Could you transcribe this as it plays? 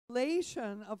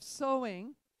relation of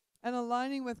sowing and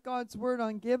aligning with God's word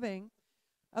on giving,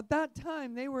 at that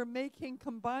time they were making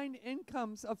combined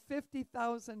incomes of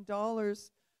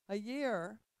 $50,000 a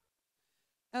year.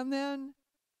 And then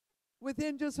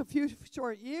within just a few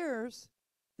short years,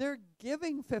 they're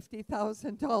giving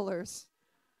 $50,000.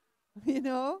 You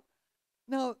know?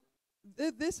 Now,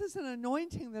 this is an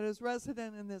anointing that is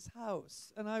resident in this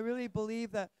house. And I really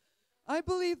believe that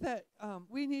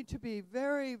we need to be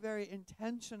very, very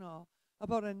intentional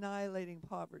about annihilating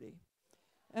poverty.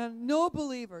 And no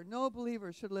believer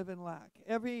should live in lack.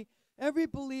 Every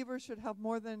believer should have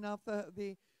more than enough.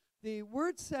 The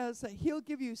word says that he'll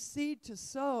give you seed to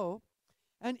sow,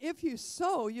 and if you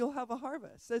sow, you'll have a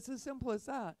harvest. It's as simple as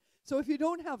that. So if you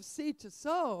don't have seed to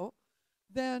sow,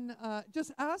 then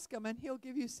just ask him, and he'll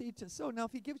give you seed to sow. Now,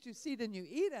 if he gives you seed and you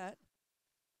eat it,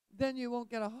 then you won't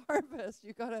get a harvest.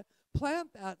 You got to plant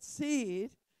that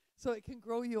seed so it can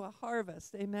grow you a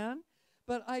harvest. Amen?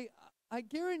 But I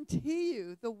guarantee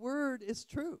you the word is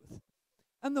truth,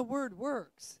 and the word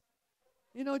works.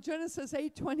 You know, Genesis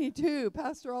 8:22,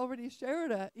 Pastor already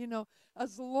shared it. You know,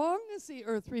 as long as the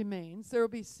earth remains, there will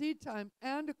be seed time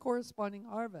and a corresponding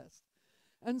harvest.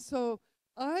 And so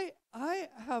I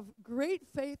have great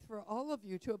faith for all of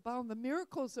you to abound. The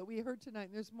miracles that we heard tonight,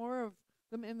 and there's more of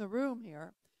them in the room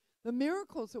here, the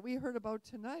miracles that we heard about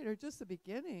tonight are just the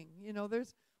beginning. You know,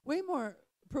 there's way more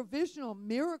provisional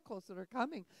miracles that are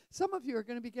coming. Some of you are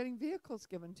going to be getting vehicles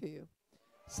given to you.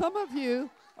 Some of you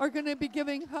are going to be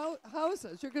giving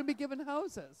houses. You're going to be given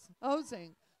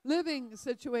housing, living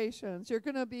situations. You're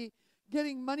going to be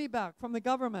getting money back from the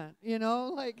government, you know,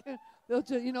 like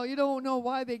you don't know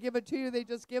why they give it to you. They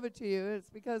just give it to you. It's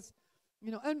because,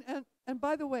 you know, and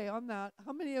by the way, on that,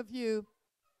 how many of you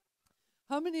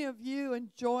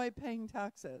enjoy paying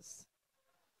taxes?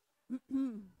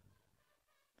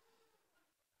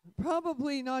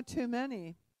 Probably not too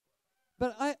many.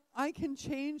 But I can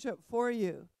change it for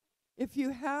you. If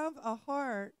you have a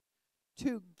heart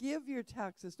to give your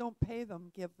taxes, don't pay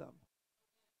them, give them.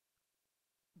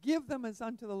 Give them as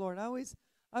unto the Lord. I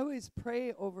always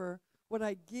pray over what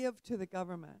I give to the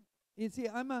government. You see,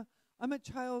 I'm a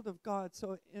child of God,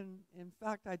 so in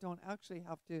fact I don't actually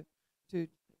have to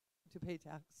pay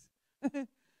tax.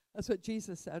 That's what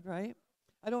Jesus said, right?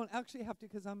 I don't actually have to,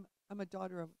 because I'm a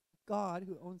daughter of God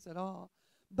who owns it all.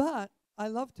 But I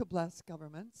love to bless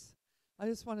governments. I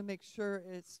just want to make sure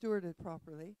it's stewarded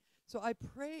properly. So I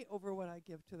pray over what I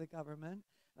give to the government.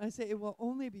 And I say it will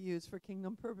only be used for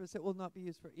kingdom purpose. It will not be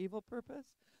used for evil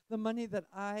purpose. The money that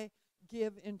I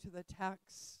give into the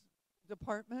tax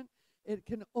department, it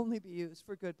can only be used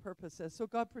for good purposes. So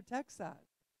God protects that.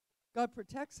 God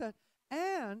protects that.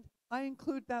 And I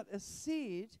include that as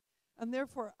seed. And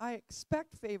therefore, I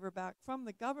expect favor back from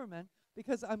the government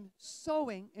because I'm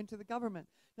sowing into the government.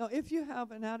 Now, if you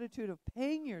have an attitude of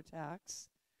paying your tax,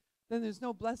 then there's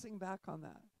no blessing back on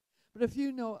that. But if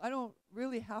you know, I don't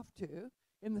really have to,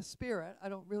 in the spirit, I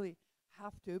don't really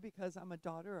have to because I'm a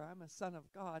daughter or I'm a son of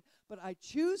God, but I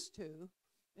choose to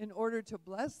in order to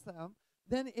bless them,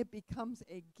 then it becomes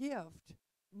a gift,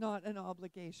 not an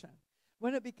obligation.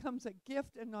 When it becomes a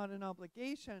gift and not an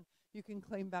obligation, you can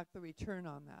claim back the return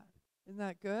on that. Isn't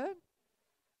that good?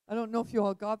 I don't know if you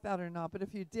all got that or not, but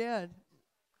if you did,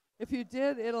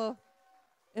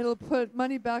 it'll put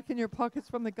money back in your pockets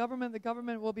from the government. The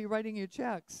government will be writing you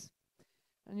checks.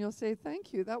 And you'll say,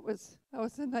 thank you. That was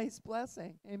a nice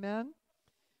blessing. Amen?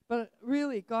 But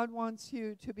really, God wants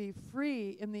you to be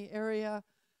free in the area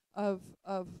of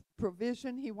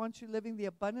provision. He wants you living the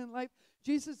abundant life.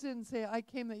 Jesus didn't say, I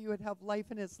came that you would have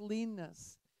life in its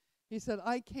leanness. He said,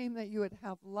 I came that you would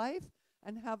have life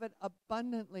and have it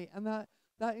abundantly. And that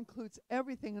includes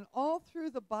everything. And all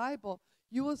through the Bible,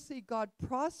 you will see God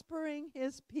prospering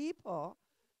his people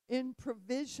in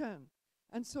provision.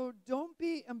 And so don't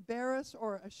be embarrassed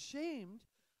or ashamed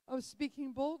of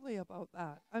speaking boldly about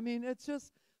that. I mean, it's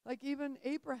just like even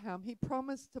Abraham. He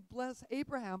promised to bless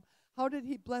Abraham. How did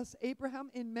he bless Abraham?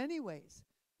 In many ways.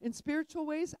 In spiritual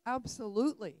ways,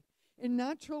 absolutely. In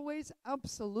natural ways,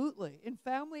 absolutely. In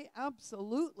family,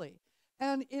 absolutely.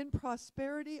 And in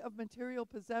prosperity of material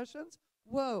possessions,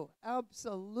 whoa,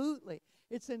 absolutely.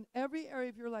 It's in every area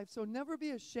of your life. So never be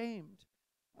ashamed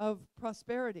of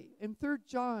prosperity. In 3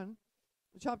 John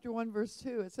chapter 1, verse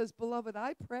 2, it says, Beloved,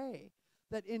 I pray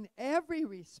that in every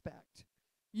respect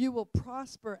you will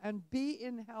prosper and be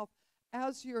in health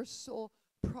as your soul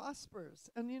prospers.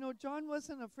 And, you know, John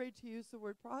wasn't afraid to use the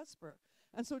word prosper.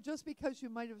 And so just because you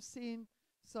might have seen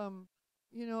some,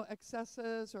 you know,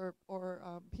 excesses or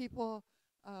people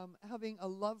having a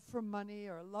love for money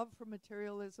or a love for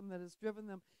materialism that has driven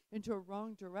them into a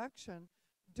wrong direction,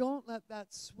 don't let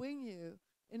that swing you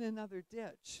in another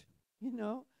ditch. You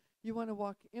know, you want to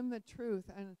walk in the truth.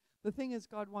 And the thing is,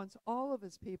 God wants all of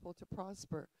his people to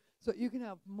prosper, so you can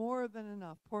have more than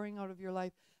enough pouring out of your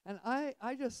life. And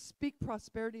I just speak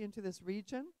prosperity into this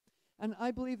region, and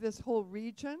I believe this whole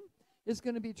region is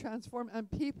going to be transformed. And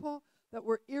people that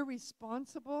were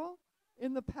irresponsible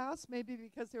in the past, maybe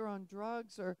because they were on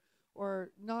drugs or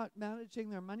not managing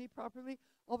their money properly,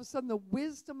 all of a sudden the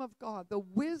wisdom of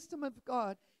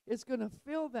God is going to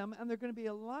fill them, and they're going to be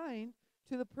aligned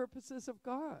to the purposes of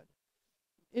God.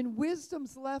 In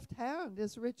wisdom's left hand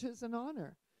is riches and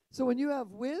honor. So when you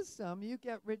have wisdom, you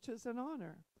get riches and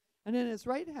honor. And in his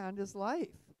right hand is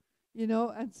life, you know.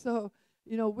 And so,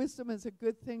 you know, wisdom is a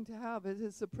good thing to have. It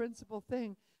is the principal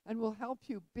thing and will help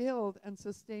you build and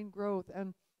sustain growth.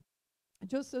 And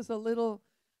just as a little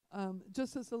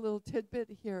tidbit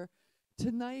here,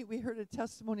 tonight we heard a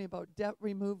testimony about debt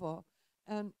removal.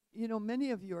 And, you know,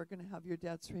 many of you are going to have your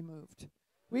debts removed.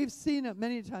 We've seen it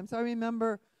many times. I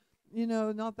remember, you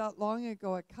know, not that long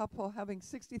ago, a couple having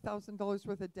 $60,000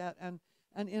 worth of debt, and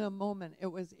in a moment it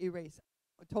was erased,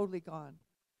 totally gone.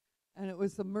 And it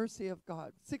was the mercy of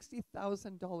God,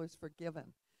 $60,000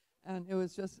 forgiven. And it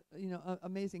was just, you know,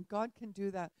 amazing. God can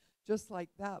do that just like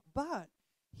that. But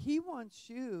he wants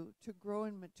you to grow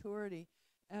in maturity.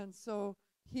 And so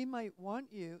he might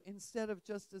want you, instead of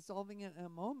just dissolving it in a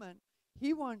moment,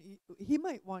 he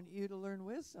might want you to learn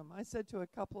wisdom. I said to a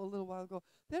couple a little while ago,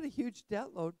 they had a huge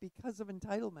debt load because of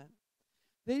entitlement.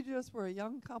 They just were a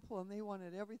young couple, and they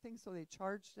wanted everything, so they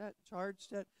charged it.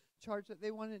 They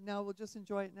wanted, now we'll just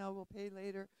enjoy it, now we'll pay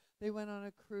later. They went on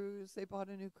a cruise, they bought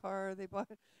a new car, they bought,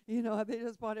 you know, they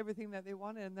just bought everything that they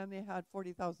wanted, and then they had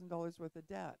 $40,000 worth of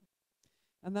debt.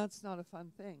 And that's not a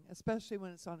fun thing, especially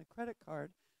when it's on a credit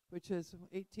card, which is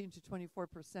 18 to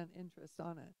 24% interest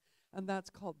on it. And that's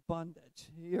called bondage.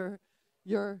 You're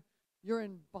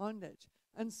in bondage.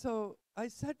 And so I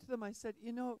said to them, I said,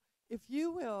 you know, if you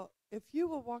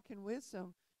will walk in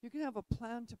wisdom, you can have a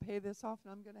plan to pay this off,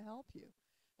 and I'm going to help you.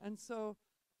 And so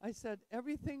I said,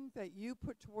 everything that you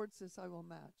put towards this, I will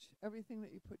match. Everything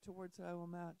that you put towards it, I will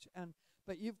match.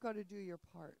 But you've got to do your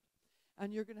part.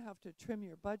 And you're going to have to trim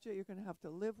your budget. You're going to have to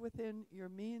live within your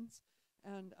means.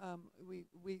 And we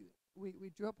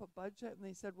drew up a budget, and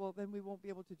they said, well, then we won't be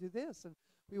able to do this, and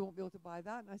we won't be able to buy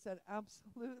that. And I said,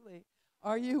 absolutely.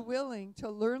 Are you willing to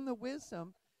learn the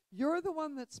wisdom? You're the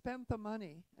one that spent the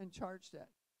money and charged it.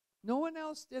 No one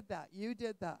else did that. You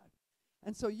did that.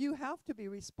 And so you have to be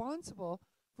responsible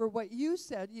for what you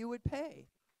said you would pay.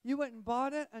 You went and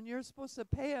bought it, and you're supposed to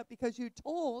pay it because you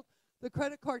told the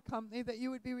credit card company that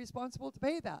you would be responsible to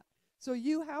pay that. So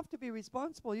you have to be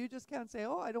responsible. You just can't say,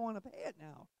 oh, I don't want to pay it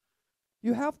now.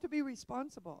 You have to be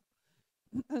responsible.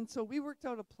 And so we worked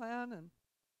out a plan, and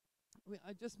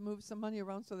I just moved some money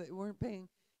around so that they weren't paying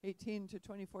 18 to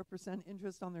 24%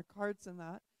 interest on their cards and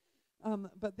that.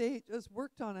 But they just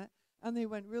worked on it, and they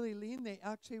went really lean. They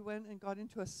actually went and got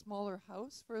into a smaller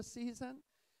house for a season,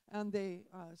 and they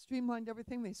streamlined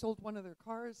everything. They sold one of their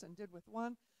cars and did with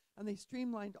one, and they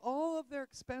streamlined all of their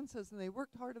expenses, and they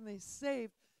worked hard, and they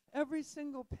saved every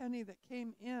single penny that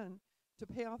came in to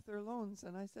pay off their loans.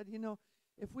 And I said, you know,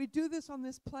 if we do this on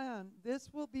this plan, this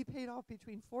will be paid off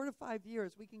between 4 to 5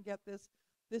 years. We can get this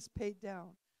paid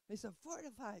down. They said, 4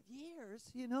 to 5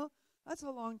 years, you know, that's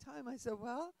a long time. I said,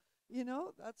 well, you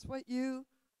know, that's what you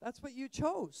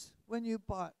chose when you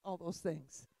bought all those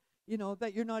things, you know,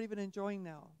 that you're not even enjoying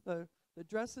now. The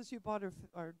dresses you bought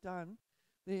are done.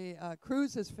 The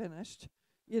cruise is finished.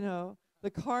 You know,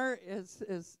 the car is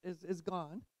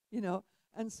gone. You know,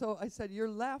 and so I said, you're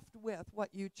left with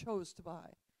what you chose to buy,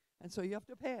 and so you have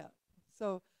to pay it.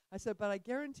 So I said, but I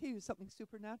guarantee you something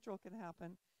supernatural can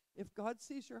happen if God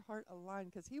sees your heart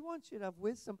aligned, because he wants you to have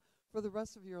wisdom for the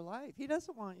rest of your life. He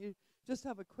doesn't want you just to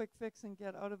have a quick fix and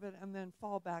get out of it and then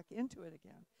fall back into it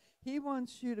again. He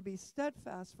wants you to be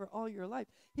steadfast for all your life.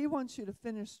 He wants you to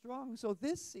finish strong. So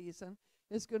this season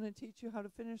is going to teach you how to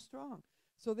finish strong.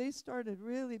 So they started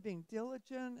really being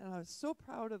diligent, and I was so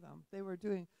proud of them. They were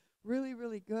doing really,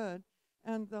 really good.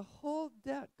 And the whole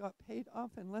debt got paid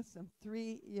off in less than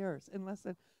 3 years. In less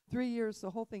than 3 years, the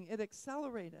whole thing, it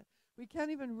accelerated. We can't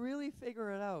even really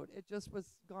figure it out. It just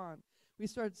was gone. We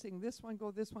started seeing this one go,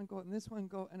 and this one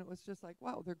go, and it was just like,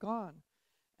 wow, they're gone.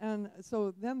 And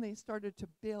so then they started to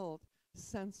build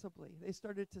sensibly. They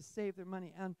started to save their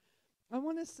money. And I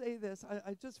want to say this.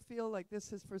 I just feel like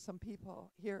this is for some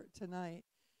people here tonight,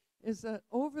 is that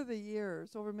over the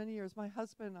years, over many years, my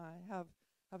husband and I have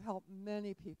helped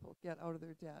many people get out of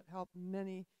their debt, helped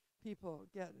many people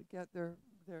get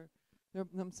their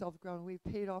themselves grounded. We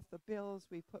paid off the bills.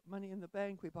 We put money in the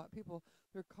bank. We bought people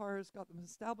their cars, got them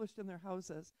established in their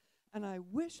houses. And I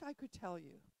wish I could tell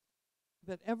you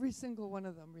that every single one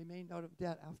of them remained out of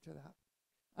debt after that.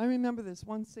 I remember this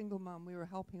one single mom we were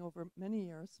helping over many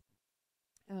years.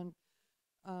 And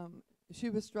she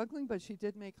was struggling, but she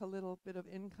did make a little bit of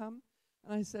income.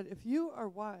 And I said, if you are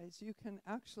wise, you can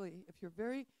actually, if you're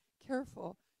very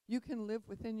careful, you can live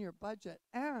within your budget,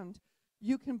 and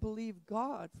you can believe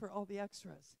God for all the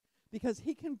extras, because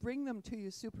he can bring them to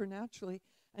you supernaturally,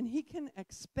 and he can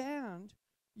expand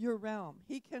your realm.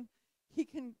 He can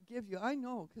give you. I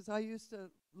know, because I used to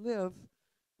live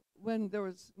when there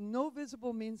was no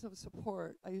visible means of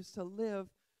support. I used to live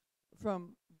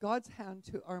from God's hand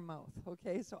to our mouth,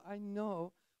 okay? So I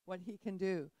know what he can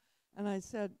do. And I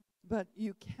said, but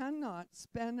you cannot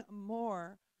spend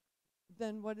more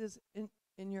than what is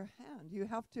in your hand. You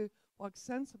have to walk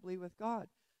sensibly with God.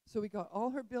 So we got all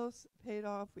her bills paid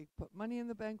off. We put money in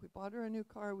the bank. We bought her a new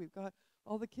car. We've got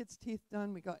all the kids' teeth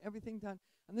done. We got everything done.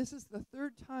 And this is the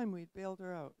third time we'd bailed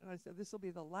her out. And I said, this will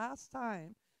be the last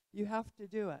time you have to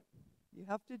do it. You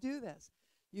have to do this.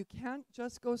 You can't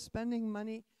just go spending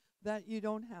money that you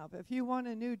don't have. If you want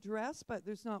a new dress, but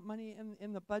there's not money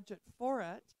in the budget for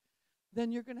it,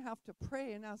 then you're going to have to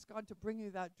pray and ask God to bring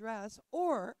you that dress,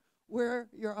 or wear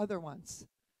your other ones.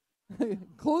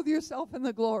 Clothe yourself in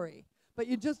the glory. But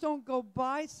you just don't go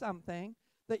buy something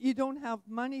that you don't have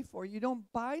money for. You don't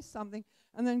buy something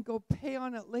and then go pay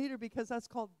on it later, because that's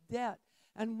called debt.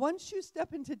 And once you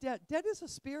step into debt, debt is a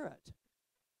spirit.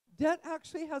 Debt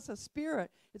actually has a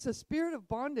spirit. It's a spirit of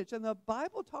bondage. And the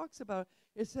Bible talks about,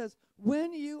 it says,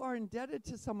 when you are indebted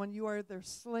to someone, you are their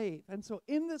slave. And so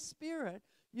in the spirit,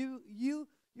 you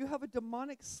have a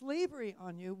demonic slavery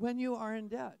on you when you are in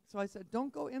debt. So I said,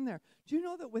 don't go in there. Do you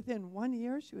know that within 1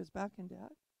 year she was back in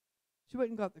debt? She went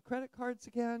and got the credit cards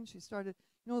again. She started,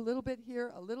 a little bit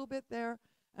here, a little bit there.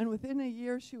 And within a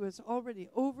year, she was already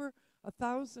over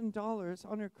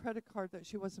 $1,000 on her credit card that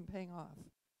she wasn't paying off.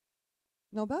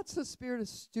 Now that's the spirit of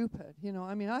stupid.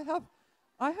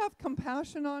 I have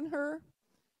compassion on her.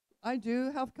 I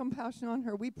do have compassion on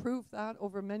her. We proved that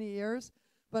over many years.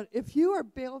 But if you are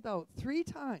bailed out 3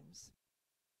 times,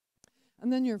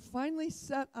 and then you're finally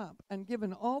set up and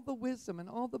given all the wisdom and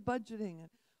all the budgeting and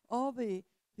all the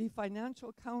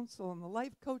financial counsel and the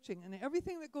life coaching and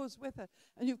everything that goes with it,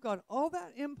 and you've got all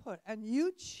that input, and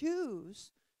you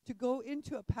choose to go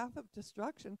into a path of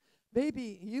destruction,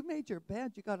 baby, you made your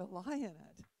bed, you got to lie in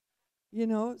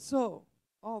it. So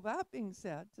all that being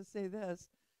said, to say this,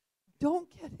 don't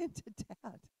get into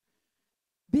debt.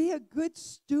 Be a good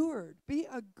steward. Be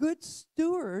a good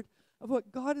steward of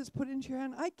what God has put into your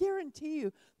hand. I guarantee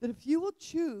you that if you will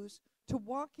choose to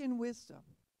walk in wisdom,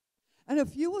 and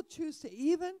if you will choose to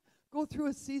even go through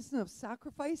a season of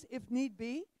sacrifice, if need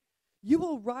be, you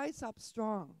will rise up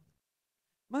strong.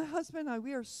 My husband and I,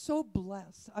 we are so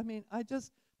blessed. I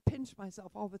just pinch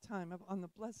myself all the time on the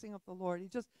blessing of the Lord.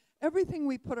 Everything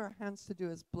we put our hands to do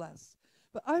is blessed.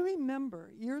 But I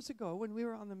remember years ago when we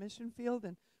were on the mission field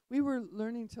and we were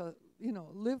learning to,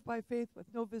 live by faith with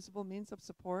no visible means of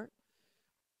support.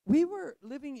 We were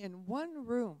living in one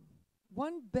room,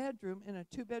 one bedroom in a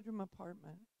 2-bedroom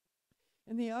apartment.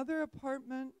 In the other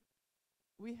apartment,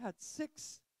 we had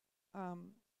 6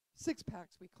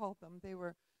 packs, we called them. They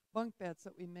were bunk beds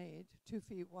that we made, 2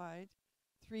 feet wide,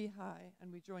 3 high,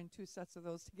 and we joined 2 sets of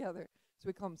those together. So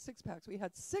we call them 6 packs. We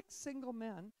had 6 single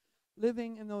men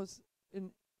living in those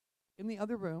in the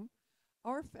other room.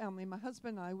 Our family, my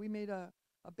husband and I, we made a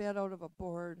bed out of a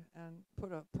board and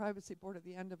put a privacy board at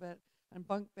the end of it and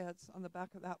bunk beds on the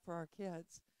back of that for our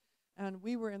kids. And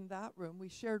we were in that room. We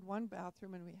shared one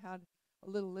bathroom, and we had a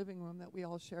little living room that we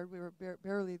all shared. We were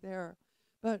barely there.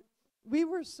 But we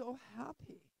were so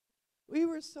happy. We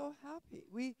were so happy.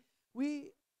 We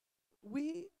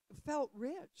felt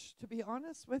rich, to be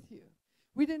honest with you.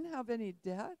 We didn't have any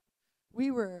debt. We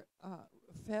were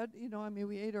fed,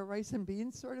 we ate our rice and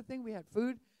beans sort of thing. We had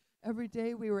food every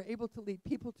day. We were able to lead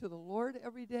people to the Lord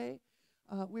every day.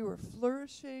 We were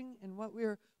flourishing in what we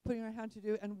were putting our hand to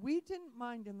do. And we didn't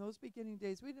mind in those beginning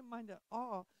days, we didn't mind at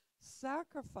all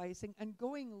sacrificing and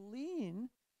going lean,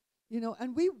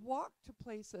 and we walked to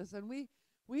places, and we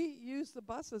used the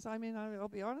buses. I'll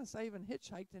be honest, I even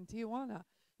hitchhiked in Tijuana.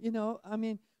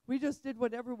 We just did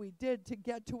whatever we did to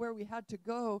get to where we had to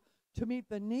go to meet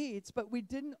the needs, but we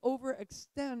didn't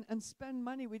overextend and spend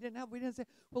money. We didn't say,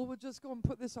 well, we'll just go and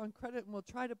put this on credit and we'll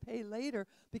try to pay later,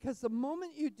 because the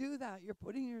moment you do that, you're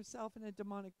putting yourself in a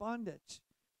demonic bondage.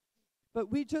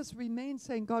 But we just remained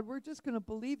saying, God, we're just going to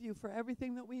believe you for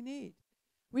everything that we need.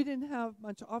 We didn't have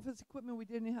much office equipment. We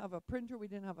didn't have a printer. We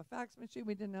didn't have a fax machine.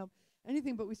 We didn't have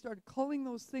anything, but we started calling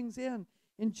those things in.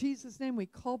 In Jesus' name, we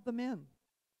called them in,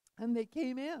 and they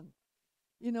came in.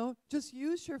 You know, just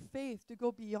use your faith to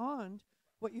go beyond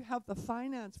what you have the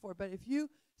finance for. But if you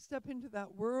step into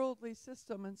that worldly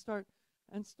system and start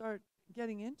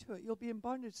getting into it, you'll be in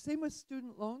bondage. Same with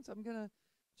student loans. I'm going to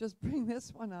just bring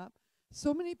this one up.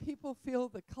 So many people feel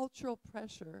the cultural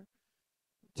pressure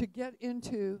to get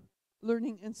into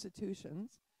learning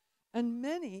institutions, and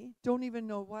many don't even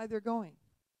know why they're going.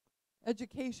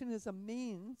 Education is a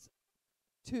means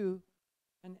to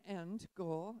an end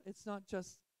goal. It's not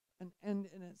just an end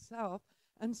in itself.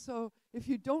 And so if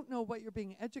you don't know what you're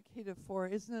being educated for,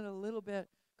 isn't it a little bit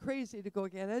crazy to go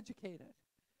get educated?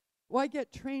 Why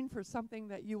get trained for something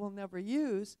that you will never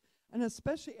use, and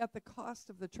especially at the cost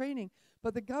of the training?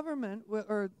 But the government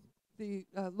or the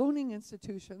loaning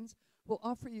institutions will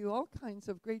offer you all kinds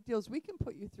of great deals. We can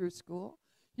put you through school.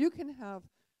 You can have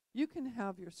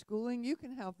your schooling. You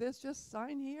can have this. Just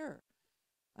sign here.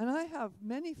 And I have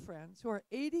many friends who are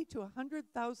 $80,000 to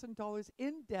 $100,000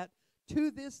 in debt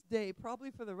to this day, probably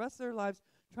for the rest of their lives,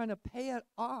 trying to pay it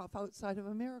off outside of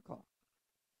a miracle.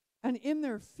 And in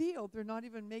their field, they're not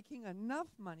even making enough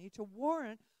money to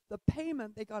warrant the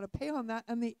payment they got to pay on that,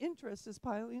 and the interest is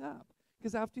piling up.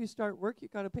 Because after you start work, you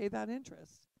got to pay that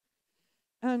interest.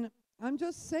 And I'm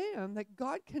just saying that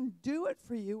God can do it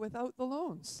for you without the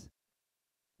loans.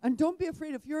 And don't be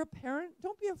afraid. If you're a parent,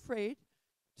 don't be afraid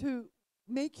to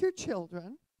make your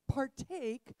children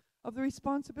partake of the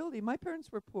responsibility. My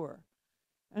parents were poor.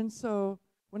 And so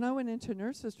when I went into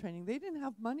nurses training, they didn't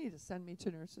have money to send me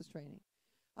to nurses training.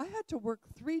 I had to work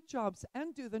 3 jobs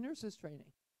and do the nurses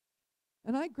training.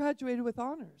 And I graduated with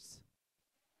honors.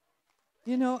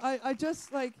 You know, I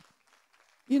just like,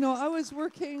 you know, I was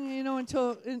working, you know,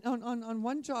 until on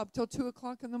one job till 2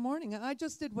 o'clock in the morning. And I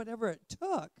just did whatever it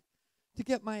took to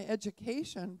get my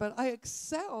education. But I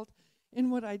excelled in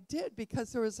what I did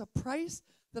because there was a price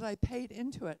that I paid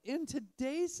into it. In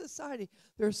today's society,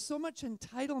 there's so much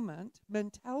entitlement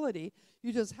mentality.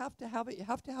 You just have to have it. You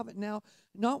have to have it now,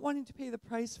 not wanting to pay the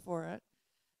price for it.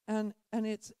 And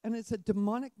it's a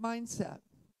demonic mindset.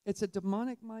 It's a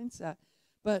demonic mindset.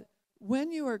 But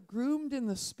when you are groomed in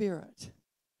the Spirit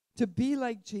to be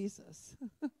like Jesus,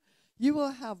 you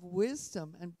will have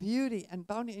wisdom and beauty and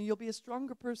bounty, and you'll be a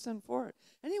stronger person for it.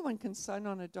 Anyone can sign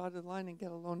on a dotted line and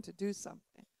get a loan to do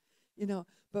something, you know.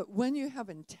 But when you have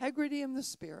integrity in the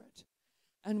Spirit,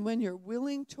 and when you're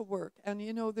willing to work, and,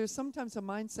 you know, there's sometimes a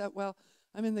mindset, well,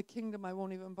 I'm in the kingdom, I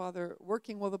won't even bother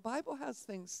working. Well, the Bible has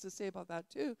things to say about that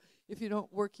too. If you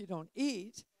don't work, you don't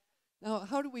eat. Now,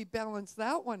 how do we balance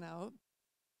that one out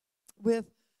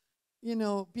with, you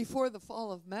know, before the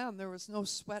fall of man, there was no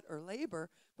sweat or labor.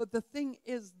 But the thing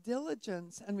is,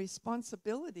 diligence and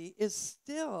responsibility is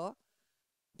still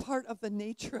part of the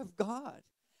nature of God.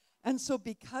 And so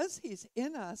because he's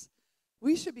in us,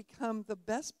 we should become the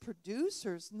best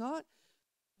producers, not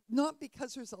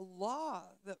because there's a law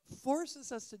that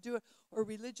forces us to do it, or a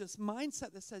religious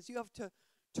mindset that says you have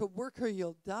to work or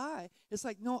you'll die. It's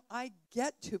like, no, I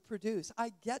get to produce.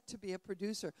 I get to be a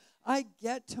producer. I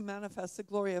get to manifest the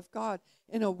glory of God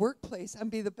in a workplace and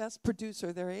be the best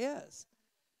producer there is.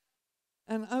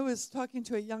 And I was talking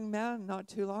to a young man not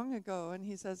too long ago, and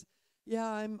he says, yeah,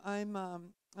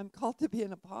 I'm called to be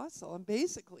an apostle. And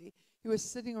basically, he was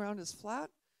sitting around his flat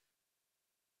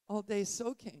all day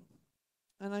soaking.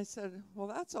 And I said, well,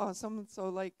 that's awesome. So,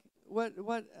 like, what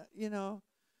you know,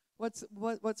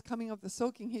 what's coming of the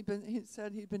soaking? He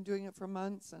said he'd been doing it for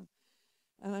months.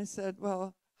 And I said,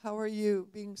 well, how are you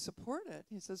being supported?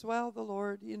 He says, well, the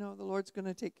Lord, you know, the Lord's going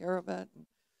to take care of it. And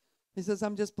he says,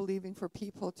 I'm just believing for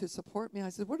people to support me. I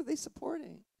said, what are they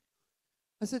supporting?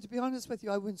 I said, to be honest with you,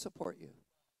 I wouldn't support you.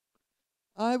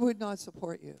 I would not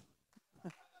support you.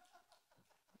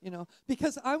 You know,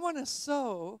 because I want to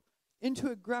sow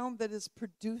into a ground that is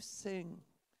producing.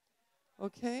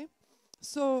 Okay?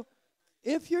 So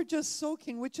if you're just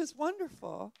soaking, which is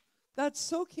wonderful, that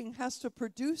soaking has to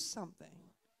produce something.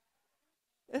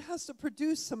 It has to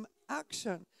produce some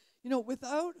action. You know,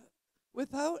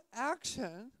 without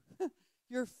action,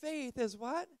 your faith is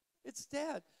what? It's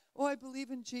dead. Oh, I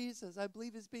believe in Jesus. I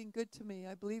believe he's being good to me.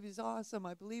 I believe he's awesome.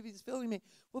 I believe he's filling me.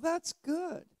 Well, that's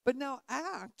good. But now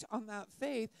act on that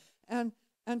faith and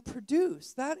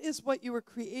produce. That is what you were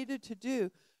created to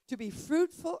do, to be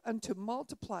fruitful and to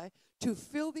multiply, to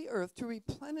fill the earth, to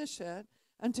replenish it,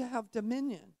 and to have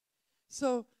dominion.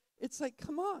 So it's like,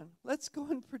 come on, let's go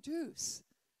and produce.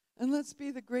 And let's be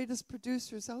the greatest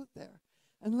producers out there.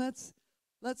 And let's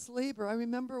labor. I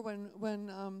remember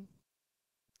when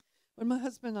when my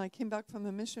husband and I came back from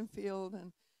the mission field,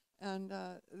 and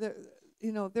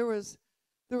there was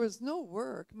no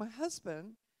work. My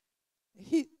husband,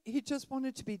 he just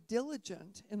wanted to be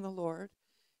diligent in the Lord.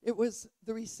 It was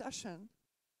the recession.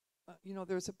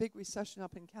 There was a big recession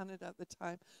up in Canada at the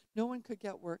time. No one could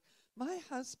get work. My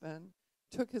husband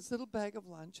took his little bag of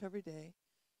lunch every day,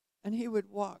 and he would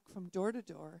walk from door to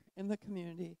door in the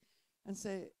community and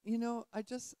say, I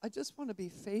just want to be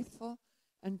faithful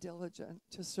and diligent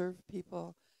to serve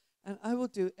people, and I will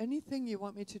do anything you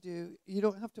want me to do. You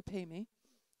don't have to pay me.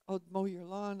 I'll mow your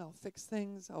lawn, I'll fix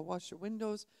things, I'll wash your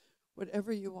windows,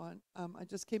 whatever you want. I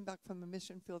just came back from the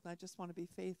mission field, and I just want to be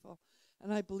faithful.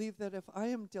 And I believe that if I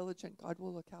am diligent, God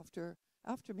will look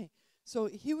after me. So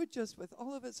he would just, with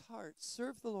all of his heart,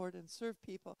 serve the Lord and serve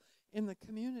people in the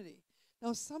community.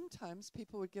 Now, sometimes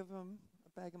people would give him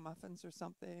a bag of muffins or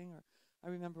something, or I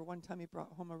remember one time he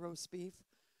brought home a roast beef,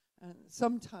 and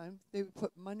sometimes they would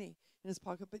put money in his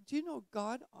pocket. But do you know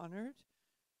God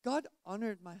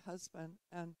honored my husband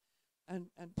and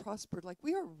prospered. Like,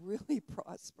 we are really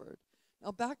prospered.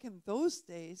 Now, back in those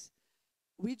days,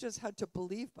 we just had to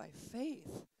believe by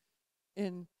faith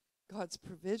in God's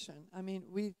provision. I mean,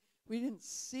 we didn't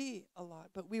see a lot,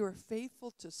 but we were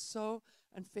faithful to sow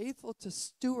and faithful to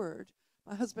steward.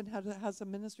 My husband has a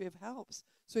ministry of helps,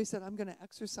 so he said, I'm going to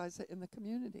exercise it in the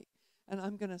community, and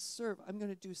I'm going to serve. I'm going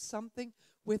to do something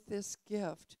with this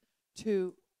gift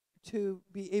to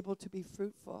be able to be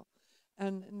fruitful.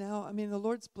 And now, I mean, the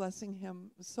Lord's blessing him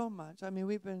so much. I mean,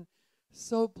 we've been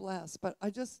so blessed, but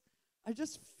I just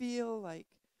feel like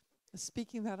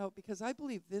speaking that out, because I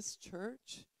believe this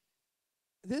church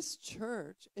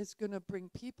is going to bring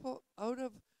people out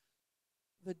of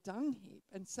the dung heap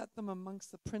and set them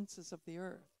amongst the princes of the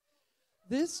earth.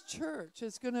 This church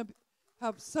is going to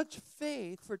have such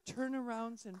faith for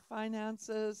turnarounds in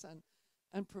finances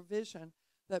and provision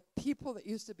that people that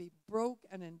used to be broke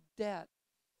and in debt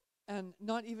and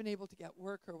not even able to get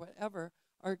work or whatever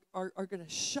are going to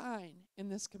shine in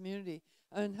this community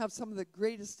and have some of the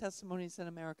greatest testimonies in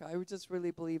America. I would just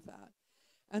really believe that.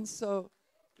 And so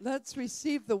let's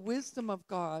receive the wisdom of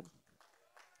God.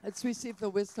 Let's receive the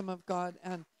wisdom of God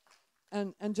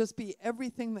and just be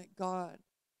everything that God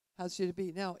has you to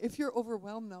be. Now, if you're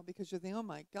overwhelmed now because you're thinking, oh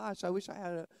my gosh, I wish I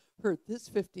had heard this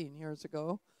 15 years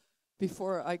ago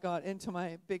before I got into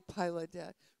my big pile of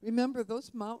debt. Remember,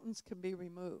 those mountains can be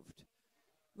removed.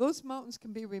 Those mountains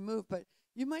can be removed, but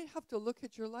you might have to look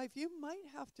at your life. You might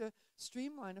have to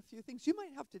streamline a few things. You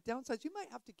might have to downsize. You might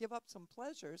have to give up some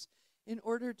pleasures in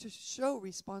order to show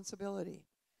responsibility.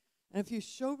 And if you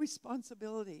show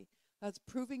responsibility, that's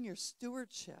proving your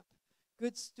stewardship.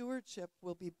 Good stewardship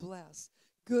will be blessed.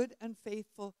 Good and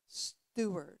faithful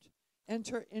steward.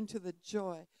 Enter into the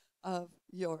joy of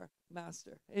your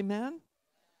master. Amen?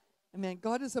 Amen.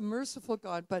 God is a merciful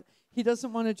God, but he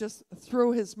doesn't want to just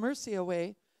throw his mercy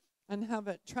away and have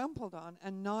it trampled on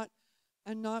and not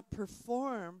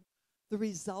perform the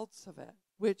results of it,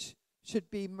 which should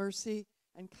be mercy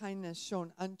and kindness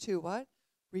shown unto what?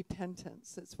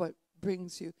 Repentance. That's what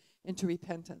brings you into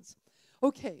repentance.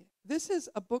 Okay, this is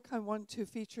a book I want to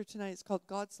feature tonight. It's called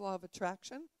God's Law of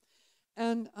Attraction.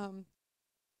 And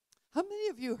how many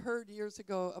of you heard years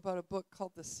ago about a book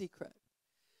called The Secret?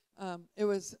 It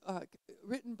was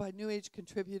written by New Age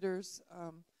contributors,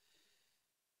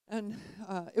 and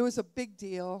it was a big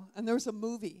deal. And there was a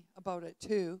movie about it,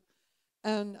 too.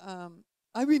 And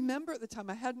I remember at the time,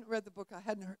 I hadn't read the book, I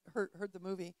hadn't heard the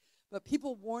movie, but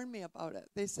people warned me about it.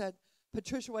 They said,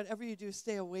 Patricia, whatever you do,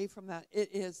 stay away from that. It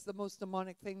is the most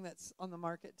demonic thing that's on the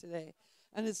market today.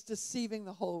 And it's deceiving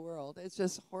the whole world. It's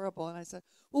just horrible. And I said,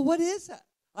 well, what is it?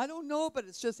 I don't know, but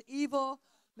it's just evil.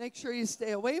 Make sure you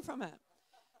stay away from it.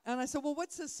 And I said, well,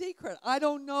 what's the secret? I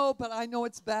don't know, but I know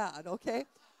it's bad, okay?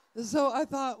 So I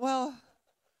thought, well,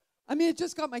 I mean, it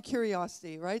just got my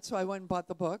curiosity, right? So I went and bought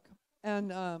the book.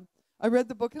 And I read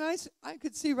the book, and I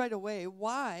could see right away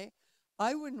why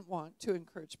I wouldn't want to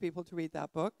encourage people to read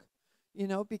that book, you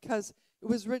know, because it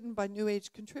was written by New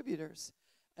Age contributors.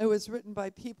 It was written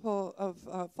by people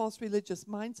of false religious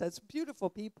mindsets, beautiful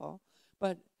people,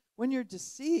 but when you're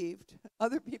deceived,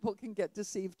 other people can get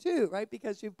deceived too, right?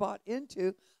 Because you've bought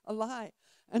into a lie.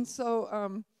 And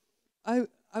so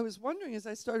I was wondering, as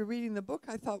I started reading the book,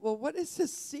 I thought, well, what is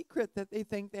this secret that they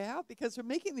think they have? Because they're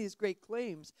making these great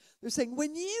claims. They're saying,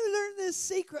 when you learn this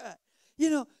secret, you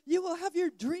know, you will have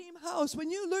your dream house. When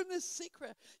you learn this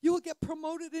secret, you will get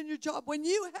promoted in your job. When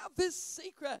you have this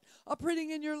secret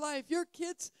operating in your life, your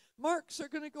kids' marks are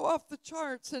going to go off the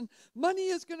charts, and money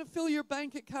is going to fill your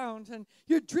bank account, and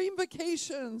your dream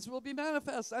vacations will be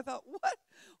manifest. I thought,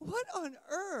 what on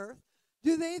earth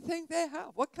do they think they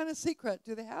have? What kind of secret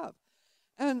do they have?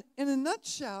 And in a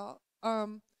nutshell,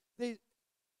 they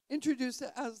introduced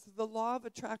it as the law of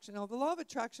attraction. Now, the law of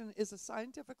attraction is a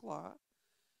scientific law.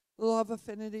 The law of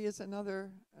affinity is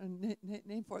another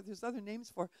name for it. There's other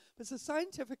names for it. But it's a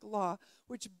scientific law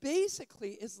which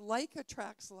basically is like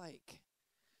attracts like.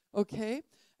 Okay?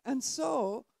 And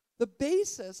so the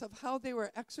basis of how they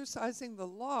were exercising the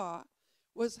law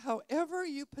was however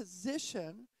you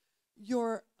position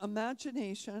your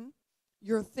imagination,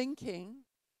 your thinking,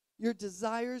 your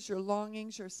desires, your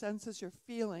longings, your senses, your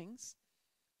feelings,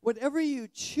 whatever you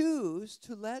choose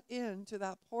to let into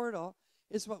that portal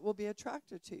is what will be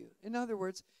attracted to you. In other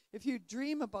words, if you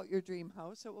dream about your dream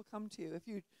house, it will come to you. If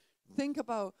you think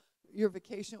about your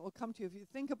vacation, it will come to you. If you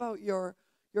think about your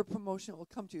promotion, it will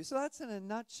come to you. So that's in a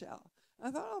nutshell. And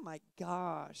I thought, oh my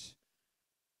gosh,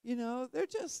 they're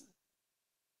just,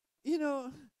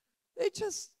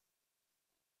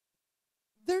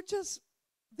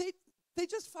 they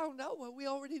just found out what we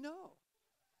already know.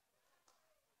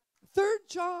 3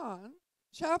 John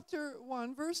chapter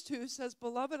 1, verse 2 says,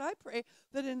 Beloved, I pray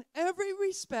that in every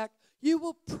respect you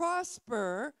will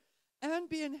prosper and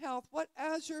be in health, what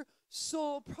as your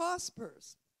soul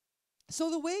prospers. So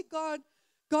the way God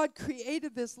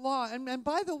created this law, and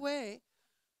by the way,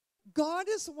 God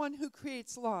is the one who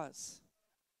creates laws.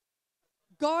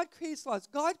 God creates laws.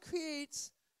 God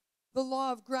creates the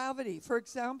law of gravity, for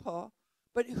example,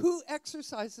 but who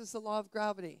exercises the law of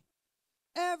gravity?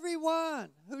 Everyone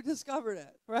who discovered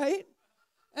it, right?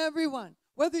 Everyone.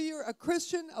 Whether you're a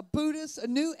Christian, a Buddhist, a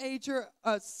New Ager,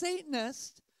 a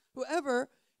Satanist, whoever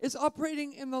is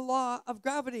operating in the law of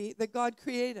gravity that God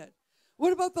created.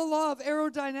 What about the law of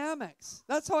aerodynamics?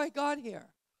 That's how I got here.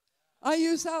 I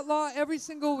use that law every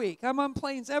single week. I'm on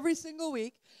planes every single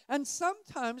week. And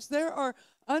sometimes there are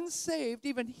unsaved,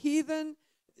 even heathen,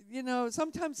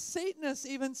 sometimes Satanists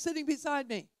even sitting beside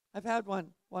me. I've had one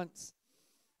once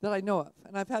that I know of.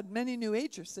 And I've had many New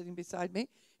Agers sitting beside me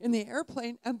in the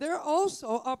airplane, and they're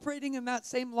also operating in that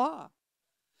same law.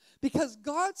 Because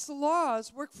God's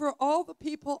laws work for all the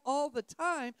people all the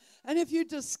time. And if you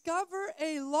discover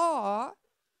a law,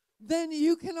 then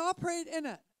you can operate in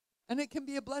it. And it can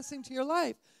be a blessing to your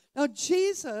life. Now,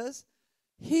 Jesus,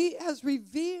 he has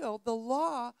revealed the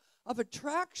law of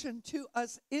attraction to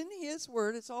us in his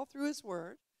word. It's all through his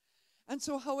word. And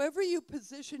so however you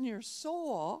position your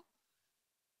soul,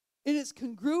 in its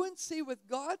congruency with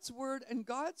God's word and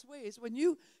God's ways, when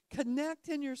you connect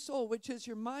in your soul, which is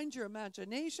your mind, your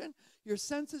imagination, your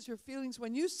senses, your feelings,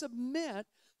 when you submit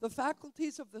the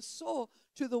faculties of the soul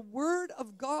to the word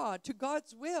of God, to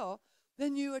God's will,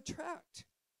 then you attract.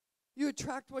 You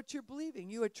attract what you're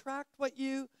believing. You attract what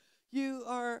you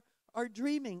are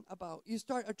dreaming about. You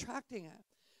start attracting it.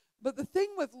 But the thing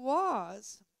with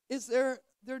laws is they're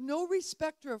no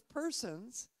respecter of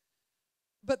persons,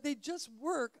 but they just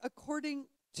work according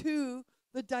to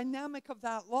the dynamic of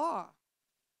that law.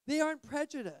 They aren't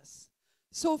prejudiced.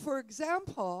 So, for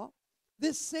example,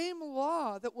 this same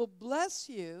law that will bless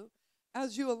you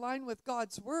as you align with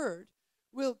God's word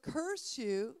will curse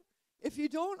you if you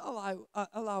don't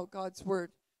allow God's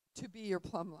word to be your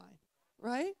plumb line,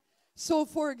 right? So,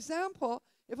 for example,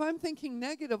 if I'm thinking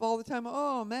negative all the time,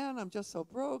 oh man, I'm just so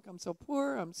broke, I'm so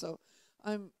poor, I'm so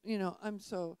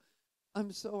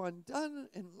undone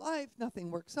in life, nothing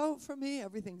works out for me,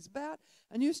 everything's bad,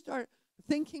 and you start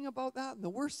thinking about that, and the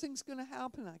worst thing's going to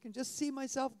happen, I can just see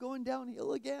myself going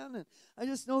downhill again, and I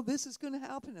just know this is going to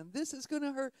happen, and this is going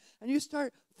to hurt, and you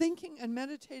start thinking and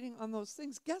meditating on those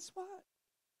things, guess what?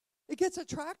 It gets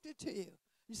attracted to you.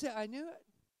 You say, I knew it.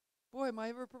 Boy, am I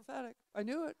ever prophetic. I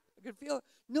knew it. I could feel it.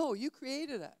 No, you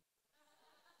created it.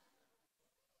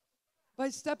 By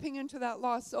stepping into that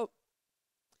law. So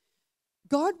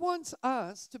God wants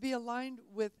us to be aligned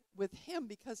with him,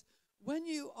 because when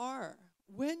you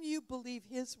believe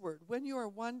his word, when you are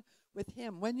one with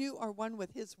him, when you are one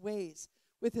with his ways,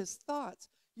 with his thoughts,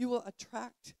 you will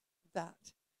attract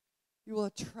that. You will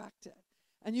attract it.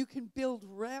 And you can build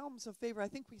realms of favor. I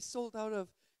think we sold out of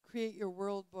Create Your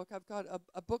World book. I've got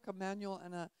a book, a manual,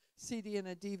 and a CD and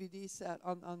a DVD set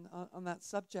on that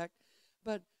subject.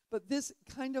 But this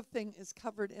kind of thing is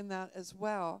covered in that as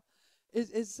well.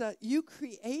 Is that you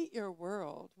create your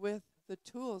world with the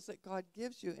tools that God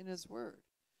gives you in his word,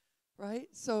 right?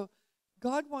 So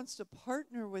God wants to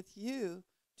partner with you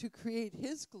to create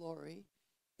his glory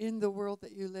in the world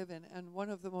that you live in. And one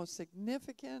of the most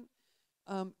significant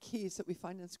keys that we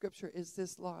find in Scripture is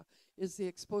this law, is the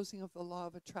exposing of the law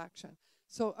of attraction.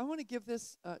 So I want to give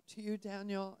this to you,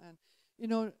 Daniel. And,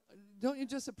 don't you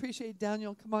just appreciate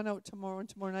Daniel? Come on out tomorrow and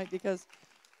tomorrow night, because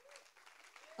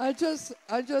I just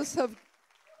have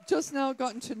just now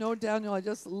gotten to know Daniel. I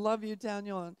just love you,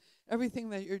 Daniel, and everything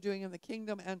that you're doing in the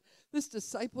kingdom and this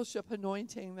discipleship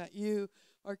anointing that you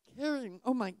are carrying.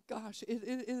 Oh my gosh, it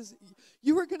is.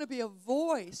 You are going to be a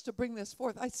voice to bring this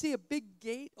forth. I see a big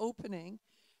gate opening,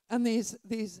 and these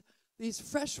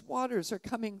fresh waters are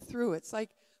coming through. It's like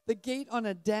the gate on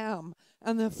a dam,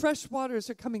 and the fresh waters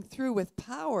are coming through with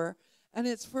power, and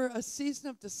it's for a season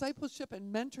of discipleship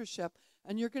and mentorship,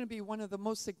 and you're going to be one of the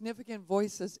most significant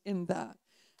voices in that.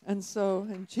 And so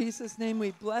in Jesus' name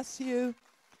we bless you,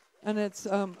 and it's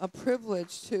a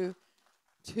privilege to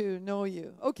know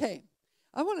you. Okay,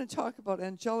 I want to talk about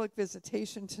angelic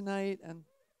visitation tonight, and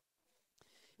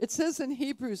it says in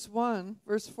Hebrews 1,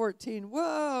 verse 14,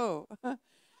 whoa,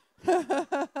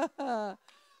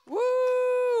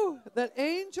 woo, that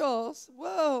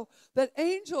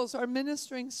angels are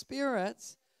ministering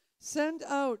spirits sent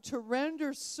out to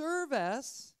render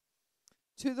service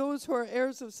to those who are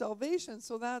heirs of salvation.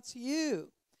 So that's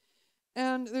you.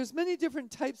 And there's many different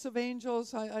types of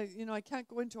angels. I can't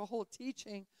go into a whole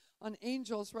teaching on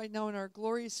angels right now in our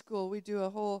Glory School. We do a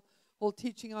whole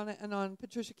teaching on it, and on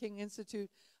Patricia King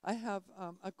Institute, I have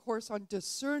a course on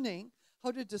discerning, how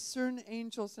to discern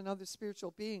angels and other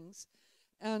spiritual beings,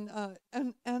 and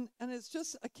it's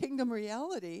just a kingdom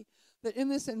reality that in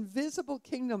this invisible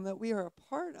kingdom that we are a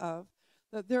part of,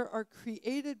 that there are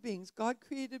created beings,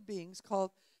 God-created beings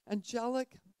called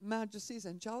angelic majesties,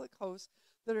 angelic hosts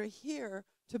that are here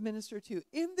to minister to you.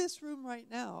 In this room right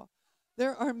now,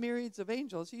 there are myriads of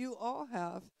angels. You all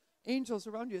have angels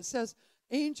around you. It says,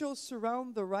 angels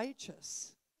surround the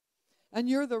righteous. And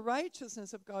you're the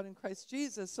righteousness of God in Christ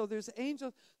Jesus. So there's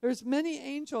many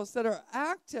angels that are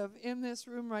active in this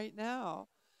room right now.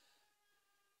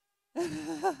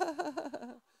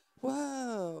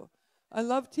 Whoa. I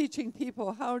love teaching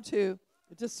people how to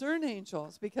discern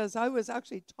angels, because I was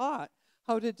actually taught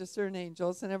how to discern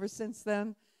angels, and ever since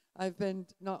then I've been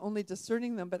not only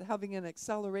discerning them but having an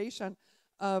acceleration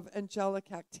of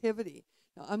angelic activity.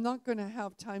 Now, I'm not going to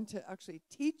have time to actually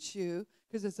teach you,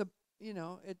 because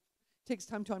it takes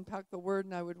time to unpack the word,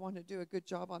 and I would want to do a good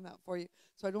job on that for you,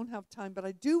 so I don't have time, but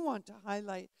I do want to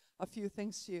highlight a few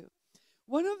things to you.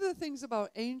 One of the things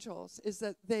about angels is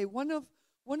that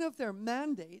one of their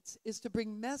mandates is to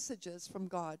bring messages from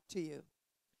God to you.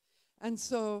 And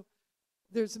so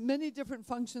there's many different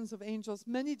functions of angels,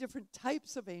 many different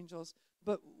types of angels,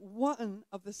 but one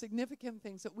of the significant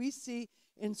things that we see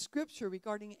in Scripture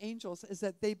regarding angels is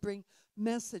that they bring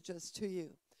messages to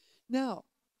you. Now,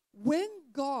 when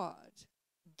God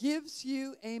gives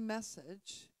you a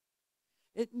message,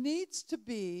 it needs to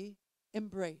be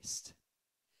embraced.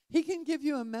 He can give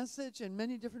you a message in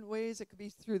many different ways. It could be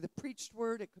through the preached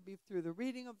word. It could be through the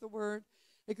reading of the word.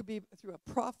 It could be through a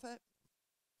prophet.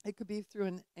 It could be through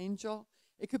an angel.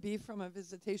 It could be from a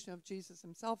visitation of Jesus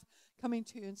himself coming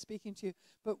to you and speaking to you.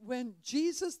 But when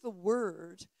Jesus, the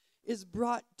Word, is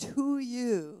brought to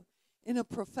you in a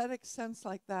prophetic sense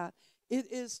like that, it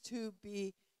is to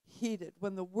be heeded.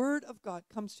 When the Word of God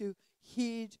comes to you,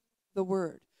 heed the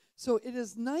Word. So it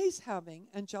is nice having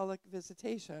angelic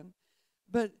visitation,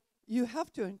 but you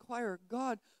have to inquire,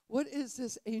 God, what is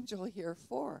this angel here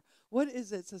for? What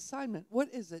is its assignment? What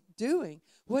is it doing?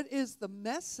 What is the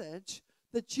message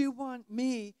that you want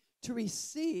me to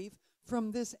receive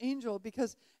from this angel?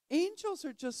 Because angels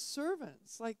are just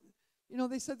servants. Like,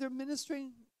 they said they're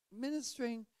ministering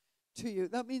to you.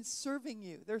 That means serving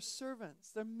you. They're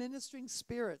servants. They're ministering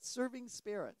spirits, serving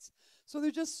spirits. So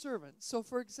they're just servants. So,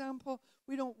 for example,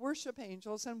 we don't worship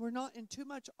angels, and we're not in too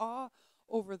much awe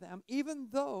over them, even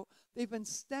though they've been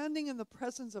standing in the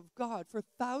presence of God for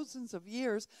thousands of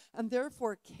years and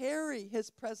therefore carry his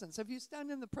presence. If you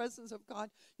stand in the presence of God,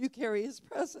 you carry his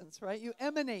presence, right? You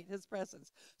emanate his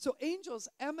presence. So angels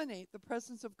emanate the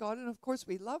presence of God, and of course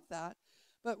we love that,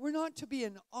 but we're not to be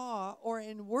in awe or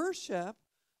in worship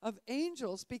of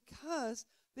angels because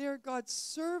they are God's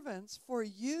servants for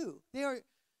you. They are,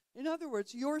 in other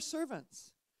words, your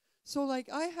servants. So like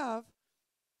I have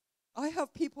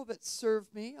people that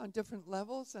serve me on different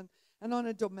levels, and on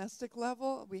a domestic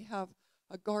level, we have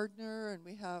a gardener, and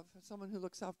we have someone who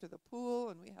looks after the pool,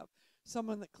 and we have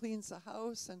someone that cleans the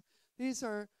house, and these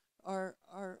are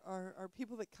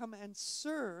people that come and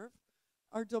serve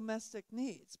our domestic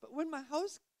needs. But when my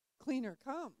house cleaner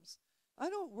comes, I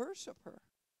don't worship her.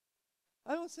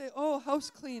 I don't say, oh,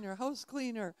 house cleaner,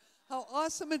 how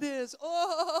awesome it is.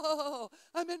 Oh,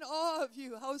 I'm in awe of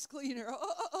you, house cleaner.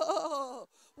 Oh,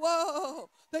 whoa,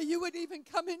 that you would even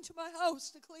come into my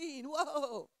house to clean.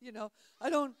 Whoa, I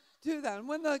don't do that. And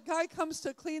when the guy comes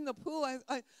to clean the pool,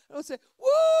 I don't say,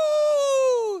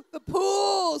 woo, the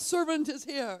pool servant is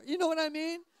here. You know what I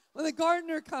mean? When the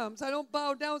gardener comes, I don't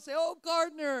bow down and say, oh,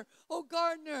 gardener,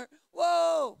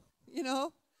 whoa. You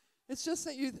know, it's just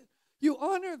that you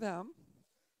honor them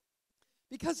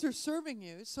because they're serving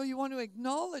you. So you want to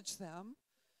acknowledge them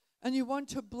and you want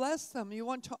to bless them. You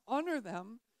want to honor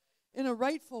them in a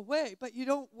rightful way, but you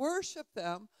don't worship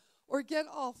them or get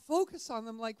all focused on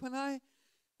them. Like when I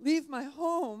leave my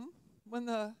home, when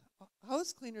the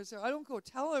house cleaner's there, I don't go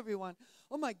tell everyone,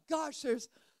 oh my gosh,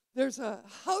 there's a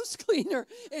house cleaner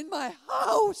in my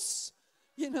house,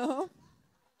 you know.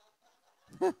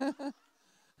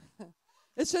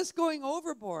 It's just going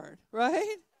overboard,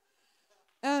 right?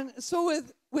 And so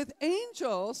with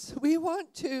angels, we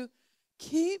want to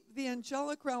keep the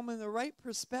angelic realm in the right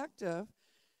perspective,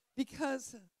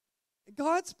 because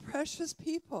God's precious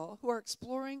people who are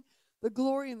exploring the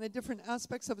glory and the different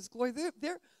aspects of his glory,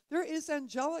 there is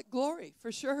angelic glory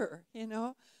for sure, you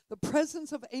know, the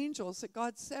presence of angels that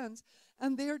God sends,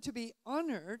 and they are to be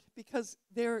honored because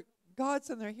they're God's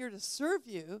and they're here to serve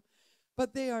you,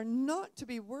 but they are not to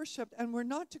be worshipped, and we're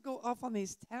not to go off on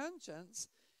these tangents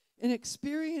in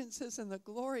experiences in the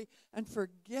glory and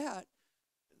forget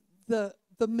the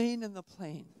main and the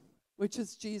plain, which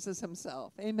is Jesus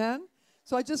himself. Amen?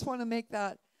 So I just want to make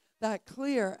that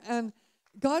clear. And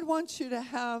God wants you to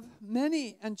have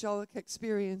many angelic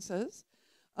experiences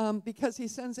because he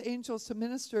sends angels to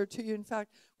minister to you. In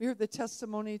fact, we heard the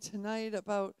testimony tonight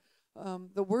about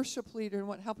the worship leader and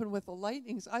what happened with the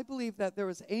lightnings. I believe that there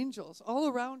was angels all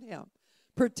around him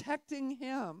protecting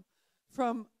him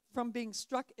from being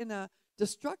struck in a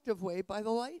destructive way by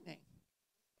the lightning.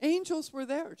 Angels were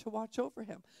there to watch over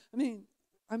him. I mean,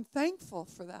 I'm thankful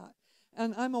for that.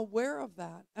 And I'm aware of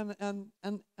that. And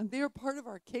they are part of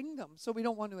our kingdom. So we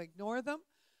don't want to ignore them,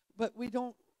 but we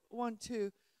don't want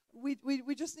to,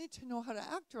 we just need to know how to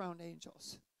act around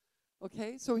angels.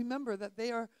 Okay? So remember that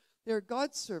they're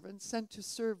God's servants sent to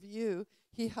serve you.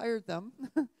 He hired them,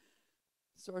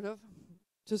 sort of,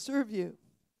 to serve you.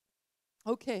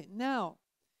 Okay, now,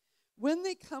 when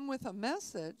they come with a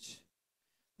message,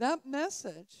 that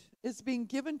message is being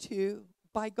given to you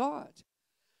by God.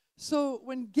 So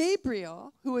when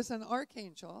Gabriel, who is an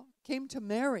archangel, came to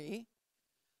Mary,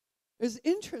 it's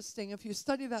interesting if you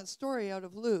study that story out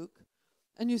of Luke,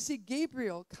 and you see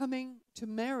Gabriel coming to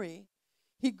Mary,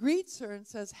 he greets her and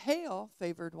says, "Hail,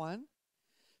 favored one."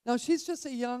 Now, she's just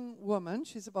a young woman.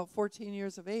 She's about 14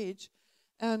 years of age,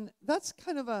 and that's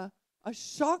kind of a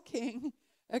shocking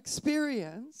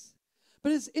experience.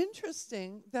 But it's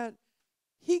interesting that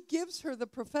he gives her the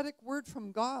prophetic word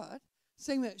from God,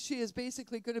 saying that she is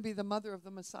basically going to be the mother of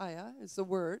the Messiah, is the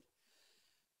word.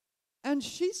 And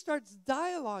she starts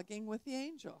dialoguing with the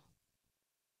angel.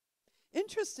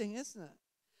 Interesting, isn't it?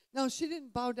 Now, she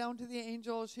didn't bow down to the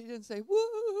angel. She didn't say,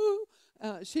 woo.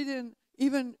 She didn't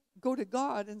even go to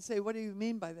God and say, what do you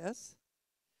mean by this?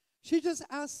 She just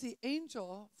asked the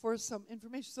angel for some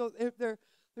information. So there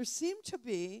seemed to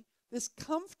be this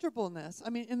comfortableness. I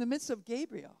mean, in the midst of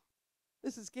Gabriel.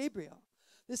 This is Gabriel.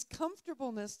 This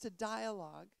comfortableness to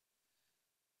dialogue,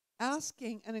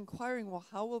 asking and inquiring, well,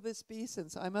 how will this be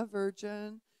since I'm a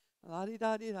virgin?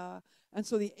 La-di-da-di-da. And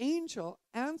so the angel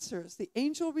answers. The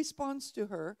angel responds to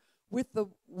her with the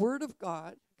word of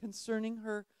God concerning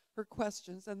her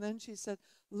questions. And then she said,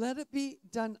 let it be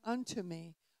done unto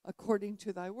me according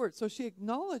to thy word. So she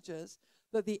acknowledges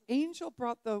that the angel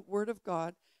brought the word of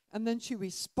God, and then she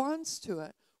responds to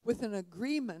it with an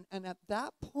agreement. And at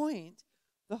that point,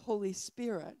 the Holy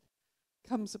Spirit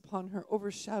comes upon her,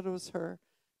 overshadows her,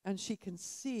 and she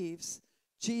conceives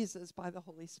Jesus by the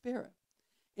Holy Spirit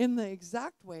in the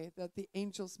exact way that the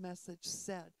angel's message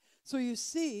said. So you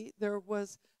see, there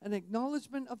was an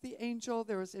acknowledgement of the angel,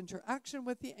 there was interaction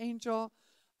with the angel,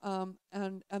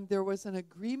 and there was an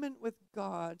agreement with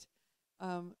God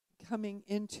coming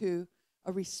into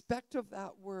a respect of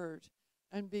that word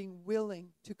and being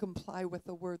willing to comply with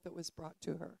the word that was brought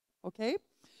to her. Okay?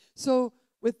 So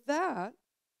with that,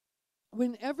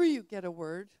 whenever you get a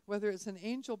word, whether it's an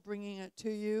angel bringing it to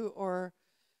you or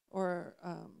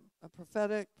a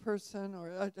prophetic person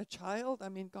or a child, I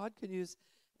mean, God could use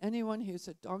anyone. He used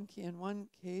a donkey in one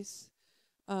case.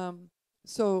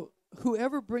 So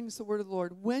whoever brings the word of the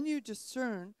Lord, when you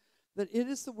discern that it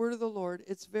is the word of the Lord,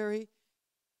 it's very,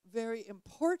 very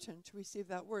important to receive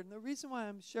that word. And the reason why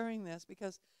I'm sharing this,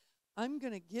 because I'm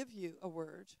going to give you a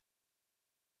word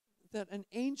that an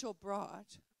angel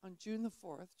brought on June the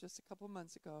 4th, just a couple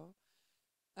months ago,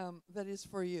 that is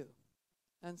for you.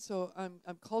 And so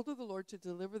I'm called to the Lord to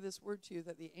deliver this word to you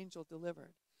that the angel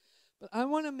delivered. But I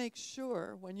want to make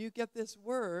sure when you get this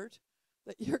word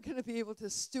that you're going to be able to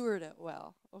steward it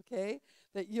well, okay?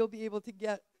 That you'll be able to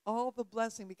get all the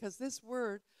blessing, because this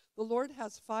word, the Lord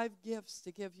has 5 gifts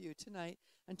to give you tonight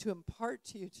and to impart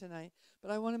to you tonight.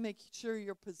 But I want to make sure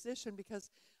you're positioned, because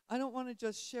I don't want to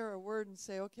just share a word and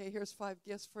say, okay, here's 5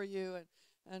 gifts for you,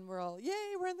 and we're all,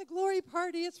 yay, we're in the glory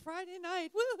party, it's Friday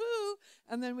night, woohoo,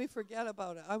 and then we forget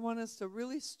about it. I want us to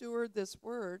really steward this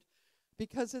word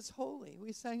because it's holy.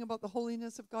 We sang about the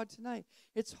holiness of God tonight.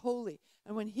 It's holy.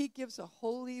 And when he gives a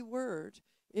holy word,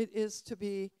 it is to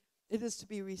be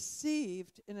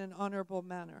received in an honorable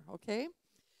manner, okay?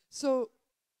 So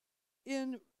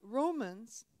in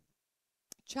Romans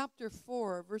chapter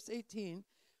 4, verse 18,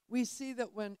 we see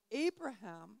that when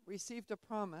Abraham received a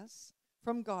promise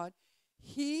from God,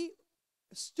 he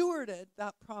stewarded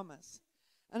that promise.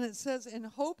 And it says, in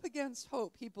hope against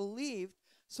hope, he believed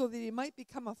so that he might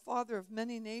become a father of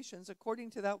many nations,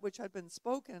 according to that which had been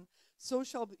spoken, so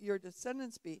shall your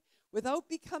descendants be. Without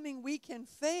becoming weak in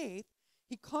faith,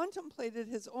 he contemplated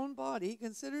his own body, he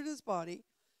considered his body,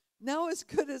 now as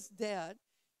good as dead.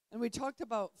 And we talked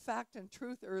about fact and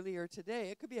truth earlier today.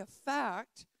 It could be a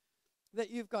fact that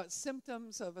you've got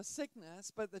symptoms of a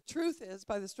sickness, but the truth is,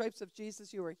 by the stripes of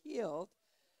Jesus, you were healed.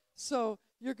 So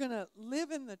you're going to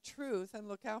live in the truth and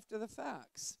look after the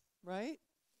facts, right?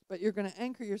 But you're going to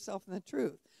anchor yourself in the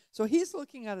truth. So he's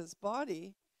looking at his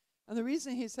body, and the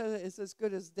reason he said it is as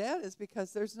good as dead is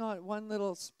because there's not one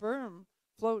little sperm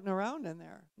floating around in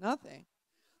there. Nothing.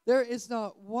 There is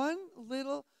not one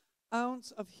little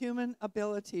ounce of human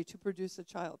ability to produce a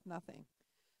child. Nothing.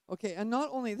 Okay, and not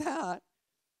only that,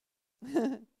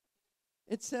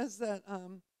 it says that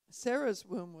Sarah's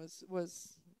womb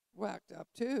was whacked up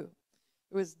too.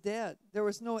 It was dead. There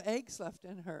was no eggs left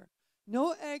in her.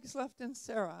 No eggs left in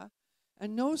Sarah,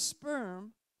 and no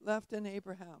sperm left in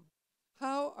Abraham.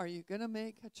 How are you going to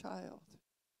make a child?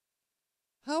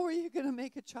 How are you going to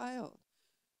make a child?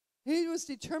 He was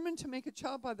determined to make a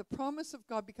child by the promise of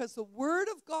God, because the word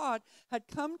of God had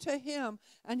come to him,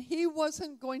 and he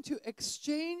wasn't going to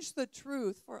exchange the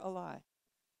truth for a lie.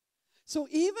 So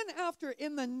even after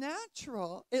in the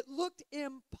natural it looked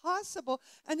impossible,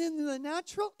 and in the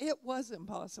natural it was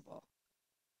impossible.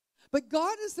 But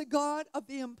God is the God of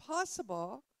the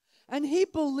impossible, and he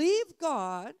believed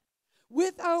God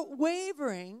without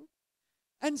wavering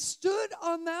and stood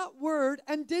on that word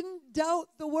and didn't doubt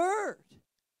the word.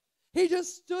 He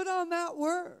just stood on that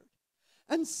word.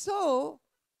 And so,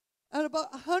 at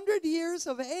about 100 years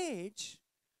of age,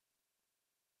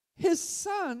 his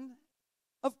son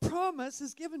of promise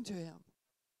is given to him.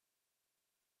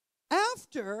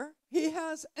 After he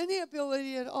has any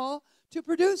ability at all to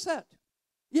produce it.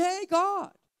 Yay,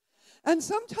 God. And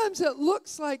sometimes it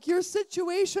looks like your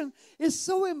situation is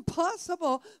so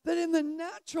impossible that in the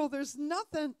natural there's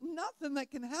nothing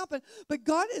that can happen. But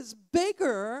God is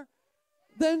bigger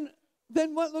than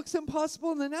what looks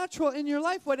impossible in the natural in your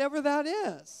life, whatever that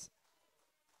is.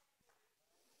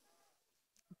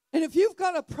 And if you've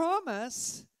got a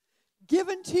promise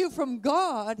given to you from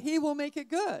God, he will make it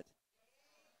good.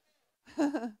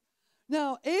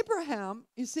 Now, Abraham,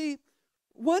 you see,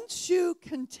 once you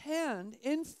contend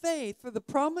in faith for the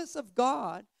promise of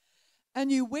God, and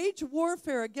you wage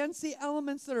warfare against the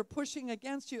elements that are pushing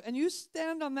against you, and you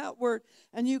stand on that word,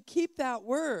 and you keep that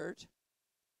word,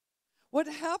 what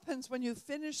happens when you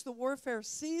finish the warfare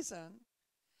season,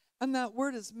 and that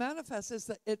word is manifest, is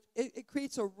that it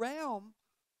creates a realm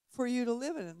for you to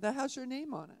live in that has your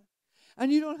name on it. And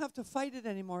you don't have to fight it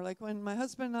anymore. Like when my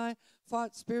husband and I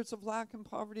fought spirits of lack and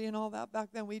poverty and all that back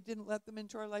then, we didn't let them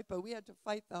into our life, but we had to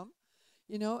fight them,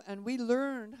 and we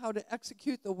learned how to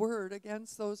execute the word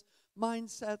against those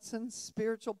mindsets and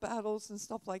spiritual battles and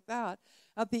stuff like that.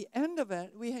 At the end of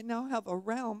it, we now have a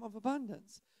realm of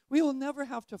abundance. We will never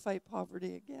have to fight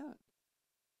poverty again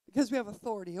because we have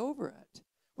authority over it.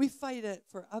 We fight it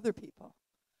for other people.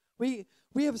 We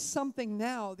have something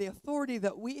now. The authority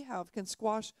that we have can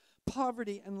squash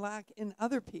poverty and lack in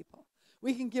other people.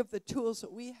 We can give the tools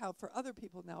that we have for other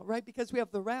people now, right? Because we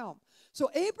have the realm. So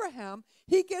Abraham,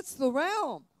 he gets the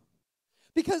realm.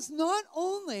 Because not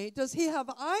only does he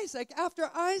have Isaac, after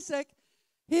Isaac,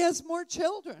 he has more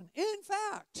children. In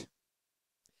fact,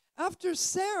 after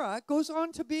Sarah goes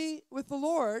on to be with the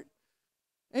Lord,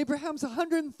 Abraham's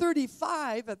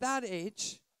 135 at that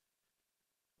age.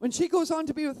 When she goes on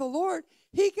to be with the Lord,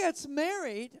 he gets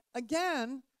married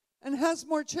again and has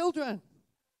more children.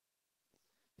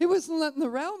 He wasn't letting the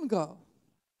realm go.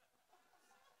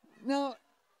 Now,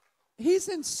 he's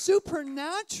in a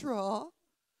supernatural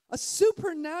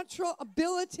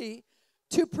ability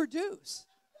to produce.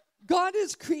 God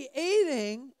is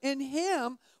creating in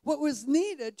him what was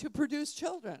needed to produce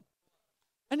children.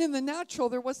 And in the natural,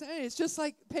 there wasn't any. It's just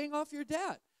like paying off your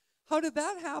debt. How did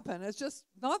that happen? It's just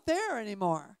not there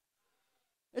anymore.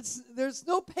 There's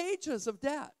no pages of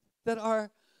debt that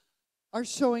are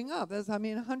showing up. As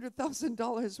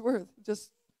 $100,000 worth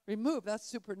just removed. That's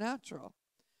supernatural.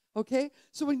 Okay?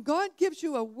 So when God gives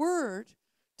you a word,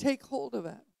 take hold of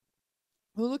it.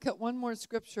 We'll look at one more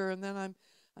scripture, and then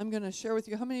I'm going to share with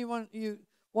you. How many want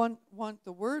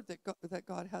the word that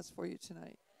God has for you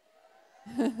tonight?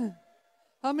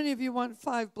 How many of you want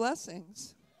 5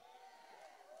 blessings?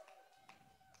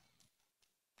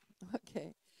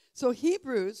 Okay. So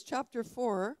Hebrews chapter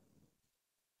 4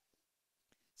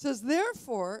 says,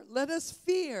 "Therefore, let us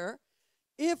fear,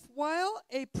 if while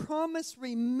a promise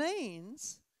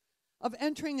remains of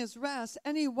entering his rest,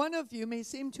 any one of you may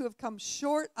seem to have come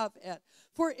short of it.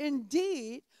 For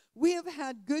indeed, we have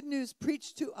had good news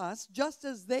preached to us, just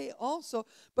as they also,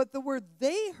 but the word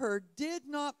they heard did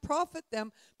not profit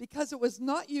them, because it was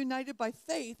not united by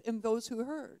faith in those who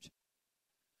heard."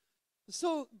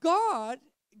 So God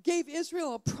gave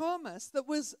Israel a promise that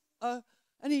was an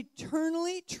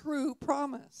eternally true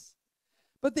promise,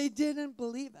 but they didn't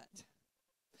believe it.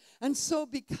 And so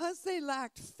because they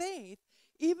lacked faith,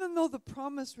 even though the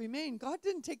promise remained, God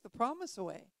didn't take the promise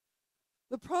away.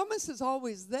 The promise is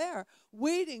always there,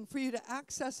 waiting for you to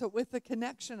access it with the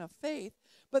connection of faith,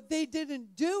 but they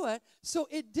didn't do it, so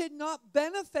it did not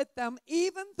benefit them,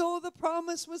 even though the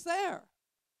promise was there.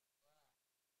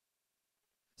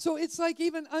 So it's like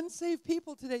even unsaved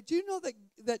people today. Do you know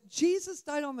that Jesus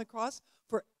died on the cross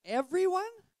for everyone?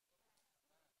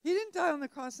 He didn't die on the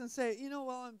cross and say,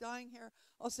 while I'm dying here,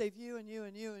 I'll save you and you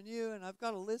and you and you, and I've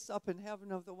got a list up in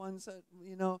heaven of the ones that,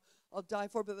 I'll die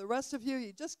for, but the rest of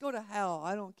you just go to hell.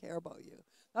 I don't care about you.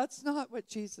 That's not what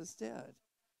Jesus did.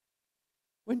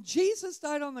 When Jesus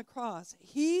died on the cross,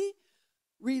 he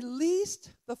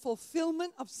released the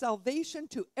fulfillment of salvation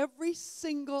to every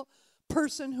single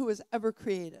person who was ever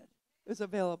created. It was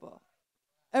available.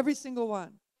 Every single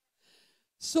one.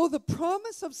 So the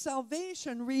promise of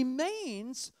salvation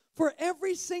remains for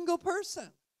every single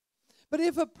person. But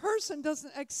if a person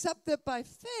doesn't accept it by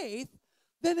faith,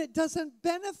 then it doesn't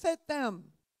benefit them.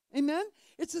 Amen?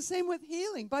 It's the same with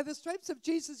healing. By the stripes of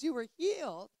Jesus, you were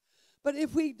healed. But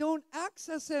if we don't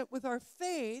access it with our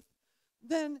faith,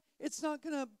 then it's not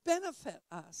going to benefit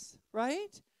us,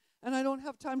 right? And I don't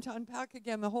have time to unpack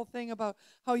again the whole thing about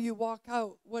how you walk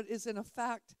out what is in a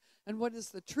fact and what is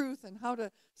the truth, and how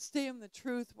to stay in the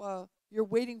truth while you're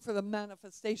waiting for the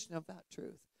manifestation of that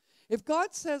truth. If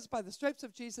God says by the stripes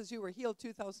of Jesus you were healed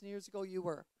 2,000 years ago, you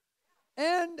were.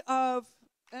 End of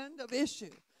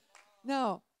issue.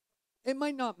 Now, it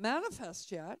might not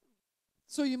manifest yet,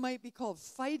 so you might be called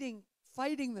fighting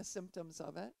the symptoms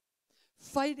of it,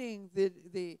 fighting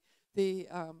the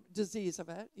disease of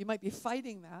it. You might be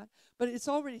fighting that, but it's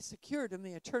already secured in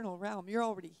the eternal realm. You're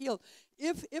already healed.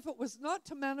 If it was not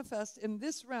to manifest in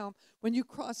this realm, when you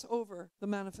cross over, the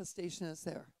manifestation is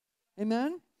there.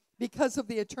 Amen? Because of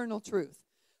the eternal truth.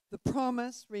 The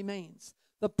promise remains.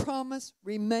 The promise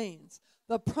remains.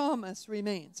 The promise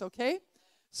remains, okay?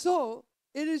 So,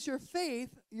 it is your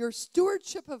faith, your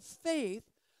stewardship of faith,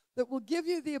 that will give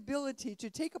you the ability to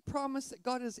take a promise that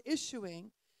God is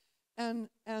issuing and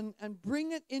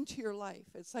bring it into your life.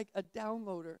 It's like a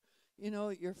downloader.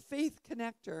 Your faith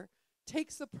connector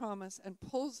takes the promise and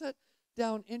pulls it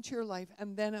down into your life,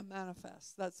 and then it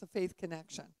manifests. That's the faith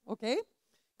connection. Okay?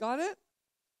 Got it?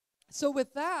 So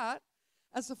with that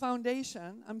as the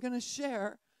foundation, I'm going to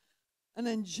share an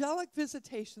angelic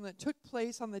visitation that took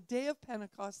place on the day of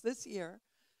Pentecost this year,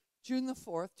 June the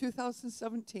 4th,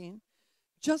 2017,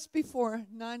 just before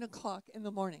 9 o'clock in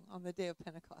the morning on the day of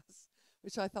Pentecost,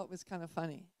 which I thought was kind of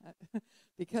funny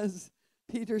because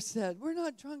Peter said, "We're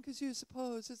not drunk as you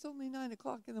suppose. It's only 9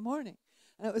 o'clock in the morning."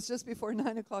 And it was just before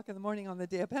 9 o'clock in the morning on the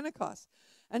day of Pentecost.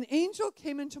 An angel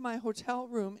came into my hotel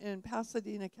room in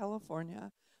Pasadena,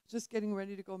 California, just getting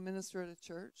ready to go minister at a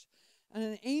church. And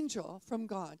an angel from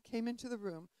God came into the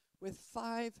room with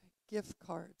 5 gift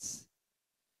cards.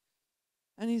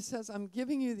 And he says, "I'm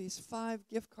giving you these 5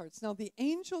 gift cards." Now, the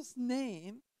angel's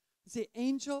name is the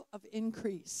angel of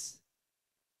increase.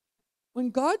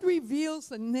 When God reveals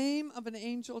the name of an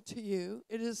angel to you,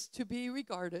 it is to be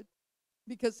regarded,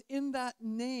 because in that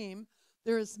name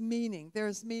there is meaning. There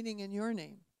is meaning in your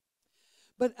name.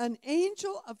 But an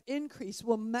angel of increase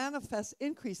will manifest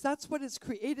increase. That's what it's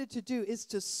created to do, is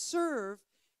to serve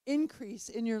increase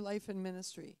in your life and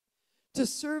ministry, to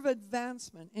serve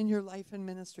advancement in your life and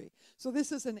ministry. So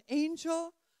this is an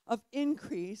angel of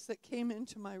increase that came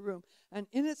into my room, and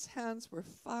in its hands were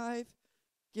 5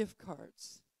 gift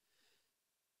cards.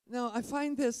 Now, I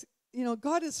find this,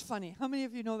 God is funny. How many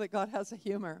of you know that God has a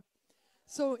humor?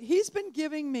 So he's been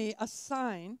giving me a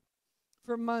sign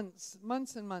for months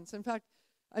and months. In fact,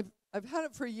 I've had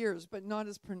it for years, but not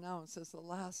as pronounced as the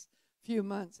last few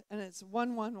months. And it's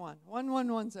 111.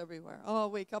 111's everywhere. Oh,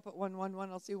 I'll wake up at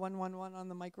 111. I'll see 111 on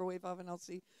the microwave oven. I'll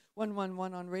see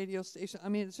 111 on radio station. I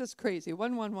mean, it's just crazy.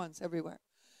 111's everywhere.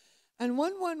 And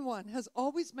 111 has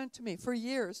always meant to me for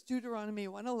years, Deuteronomy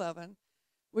 1:11,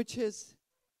 which is,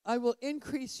 I will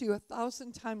increase you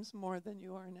 1,000 times more than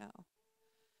you are now.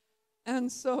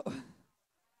 And so,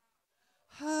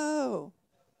 how?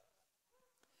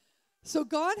 So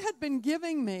God had been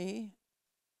giving me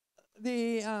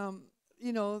the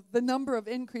number of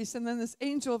increase, and then this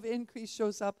angel of increase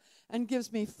shows up and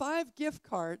gives me 5 gift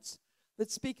cards that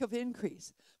speak of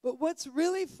increase. But what's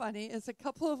really funny is a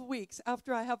couple of weeks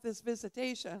after I have this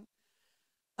visitation,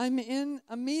 I'm in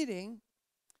a meeting,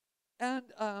 and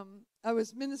I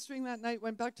was ministering that night,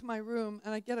 went back to my room,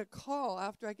 and I get a call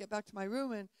after I get back to my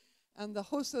room, and the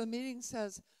host of the meeting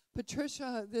says,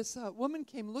 Patricia, this woman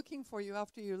came looking for you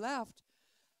after you left,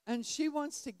 and she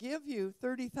wants to give you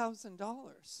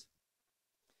 $30,000.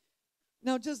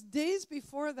 Now, just days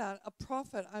before that, a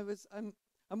prophet,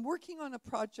 I'm working on a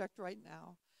project right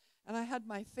now, and I had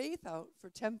my faith out for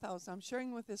 $10,000. I'm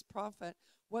sharing with this prophet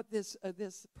what this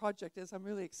project is. I'm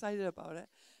really excited about it.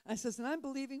 And I says, and I'm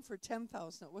believing for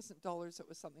 $10,000. It wasn't dollars, it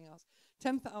was something else.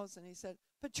 $10,000. He said,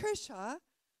 Patricia,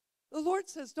 the Lord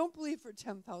says, don't believe for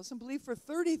 $10,000, believe for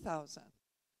 $30,000. I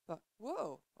thought,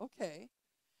 whoa, okay.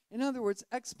 In other words,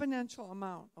 exponential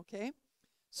amount, okay?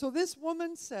 So this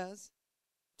woman says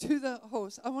to the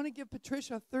host, I want to give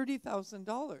Patricia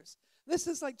 $30,000. This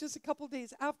is like just a couple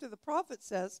days after the prophet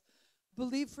says,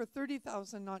 believe for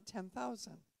 $30,000, not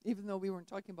 $10,000, even though we weren't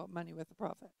talking about money with the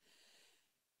prophet.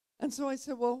 And so I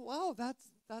said, well, wow,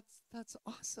 that's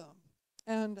awesome.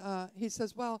 And he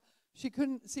says, well, she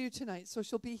couldn't see you tonight, so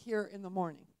she'll be here in the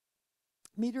morning.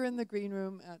 Meet her in the green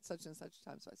room at such and such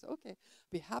time. So I said, okay,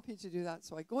 be happy to do that.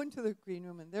 So I go into the green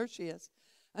room, and there she is.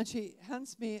 And she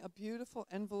hands me a beautiful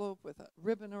envelope with a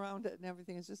ribbon around it and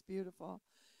everything. It's just beautiful.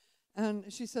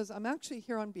 And she says, I'm actually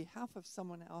here on behalf of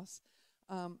someone else,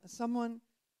 someone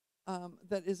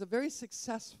that is a very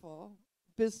successful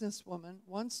businesswoman,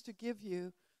 wants to give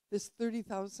you this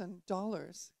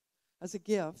 $30,000 as a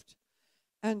gift.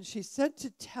 And she said to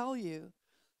tell you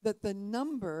that the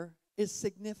number is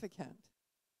significant.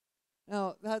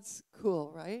 Now, that's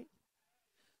cool, right?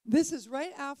 This is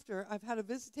right after I've had a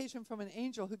visitation from an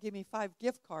angel who gave me 5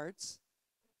 gift cards,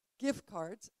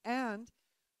 and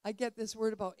I get this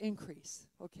word about increase,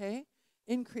 okay?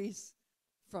 Increase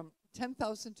from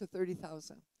 10,000 to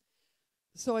 30,000.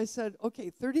 So I said, okay,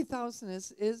 30,000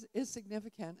 is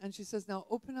significant. And she says, now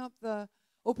open up the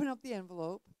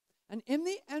envelope. And in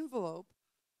the envelope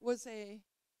was a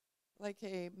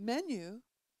menu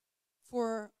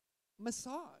for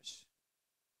massage.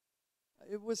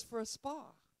 It was for a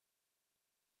spa.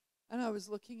 And I was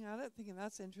looking at it, thinking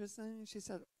that's interesting. And she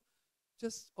said,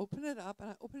 just open it up. And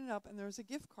I opened it up, and there was a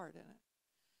gift card in it.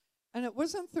 And it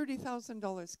wasn't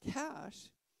 $30,000 cash.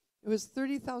 It was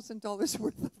 $30,000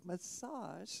 worth of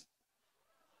massage.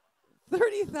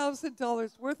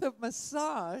 $30,000 worth of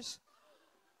massage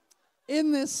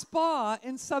in this spa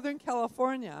in Southern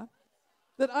California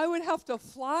that I would have to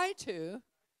fly to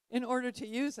in order to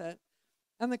use it.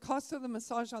 And the cost of the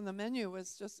massage on the menu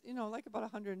was just, like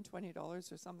about $120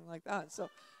 or something like that. So,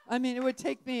 I mean, it would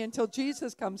take me until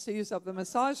Jesus comes to use up the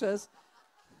massages.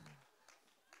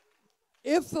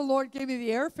 If the Lord gave me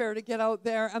the airfare to get out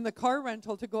there and the car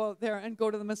rental to go out there and go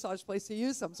to the massage place to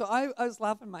use them. So I was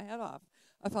laughing my head off.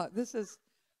 I thought, this is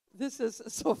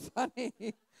so funny.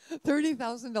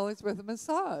 $30,000 worth of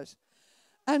massage.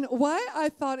 And why I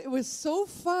thought it was so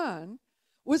fun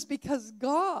was because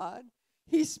God,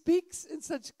 He speaks in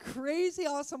such crazy,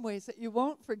 awesome ways that you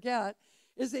won't forget,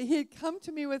 is that He had come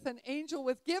to me with an angel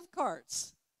with gift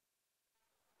cards.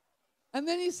 And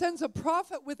then He sends a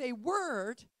prophet with a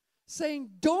word saying,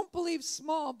 don't believe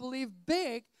small, believe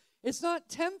big. It's not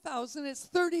 10,000, it's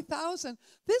 30,000.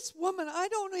 This woman, I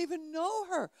don't even know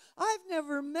her. I've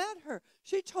never met her.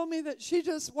 She told me that she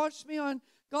just watched me on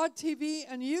God TV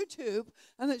and YouTube,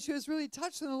 and that she was really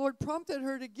touched, and the Lord prompted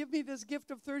her to give me this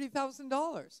gift of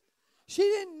 $30,000. She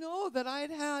didn't know that I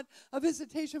had a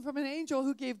visitation from an angel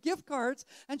who gave gift cards,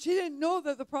 and she didn't know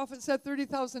that the prophet said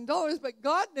 $30,000, but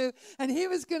God knew, and He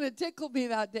was going to tickle me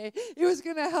that day. He was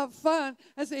going to have fun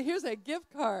and say, here's a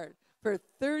gift card for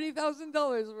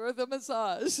 $30,000 worth of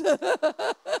massage.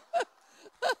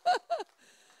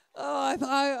 Oh,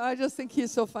 I just think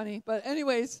He's so funny. But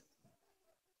anyways,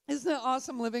 isn't it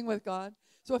awesome living with God?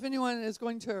 So if anyone is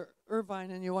going to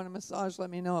Irvine and you want a massage, let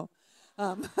me know.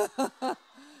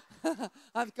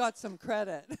 I've got some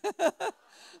credit.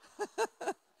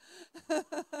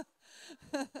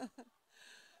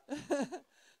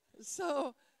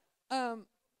 so,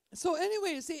 so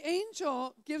anyways, the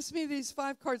angel gives me these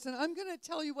 5 cards, and I'm going to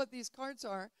tell you what these cards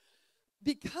are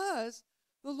because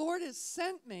the Lord has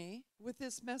sent me with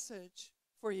this message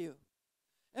for you.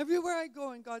 Everywhere I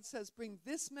go and God says, bring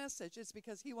this message, it's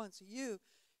because he wants you.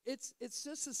 It's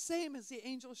just the same as the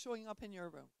angel showing up in your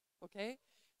room, okay?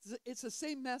 It's the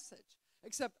same message,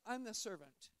 except I'm the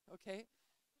servant, okay?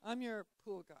 I'm your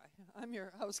pool guy. I'm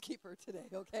your housekeeper today,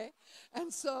 okay?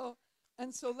 And so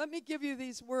let me give you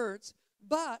these words,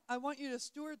 but I want you to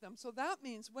steward them. So that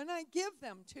means when I give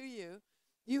them to you,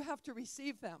 you have to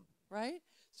receive them, right?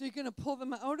 So you're going to pull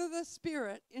them out of the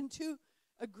spirit into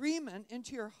agreement,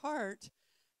 into your heart,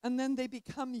 and then they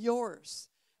become yours.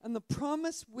 And the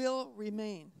promise will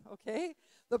remain, okay?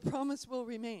 The promise will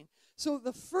remain. So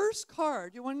the first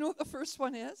card, you want to know what the first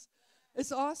one is?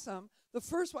 It's awesome. The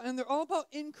first one, and they're all about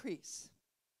increase.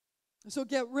 So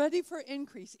get ready for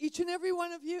increase. Each and every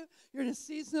one of you, you're in a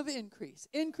season of increase.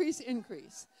 Increase,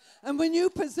 increase. And when you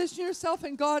position yourself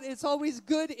in God, it's always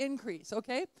good increase,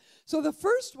 okay? So the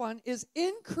first one is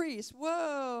increase.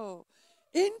 Whoa.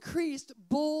 Increased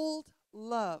bold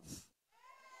love.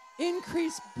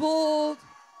 Increased bold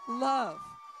love.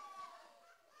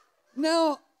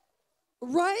 Now,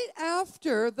 right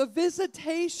after the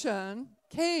visitation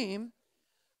came,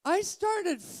 I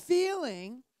started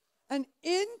feeling an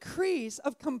increase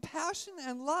of compassion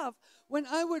and love when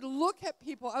I would look at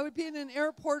people. I would be in an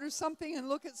airport or something and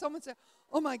look at someone and say,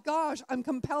 oh my gosh, I'm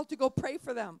compelled to go pray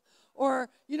for them. Or,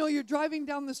 you know, you're driving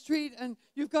down the street and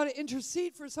you've got to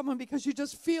intercede for someone because you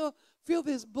just feel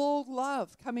this bold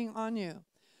love coming on you.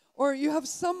 Or you have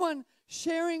someone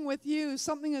sharing with you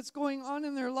something that's going on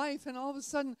in their life, and all of a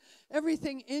sudden,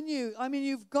 everything in you, I mean,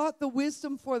 you've got the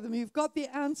wisdom for them. You've got the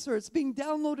answer. It's being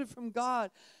downloaded from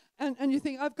God. And you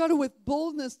think, I've got to with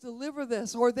boldness deliver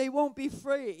this, or they won't be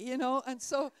free, you know. And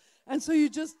so you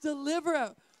just deliver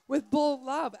it with bold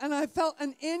love. And I felt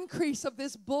an increase of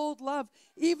this bold love,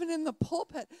 even in the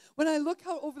pulpit. When I look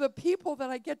out over the people that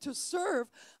I get to serve,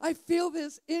 I feel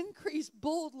this increased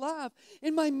bold love.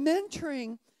 In my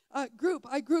mentoring group,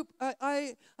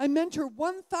 I mentor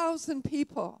 1,000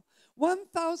 people.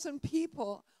 1,000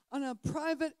 people on a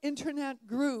private internet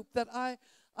group that I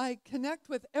connect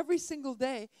with every single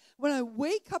day. When I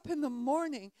wake up in the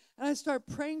morning and I start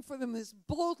praying for them, this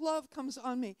bold love comes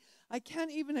on me. I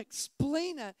can't even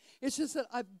explain it. It's just that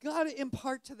I've got to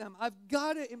impart to them. I've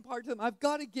got to impart to them. I've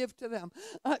got to give to them.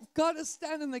 I've got to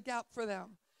stand in the gap for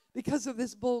them because of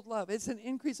this bold love. It's an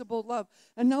increase of bold love.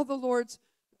 And now the Lord's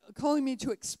calling me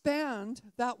to expand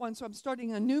that one. So I'm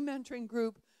starting a new mentoring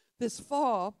group this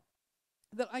fall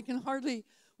that I can hardly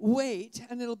wait,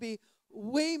 and it'll be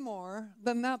way more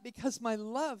than that because my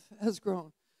love has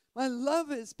grown. My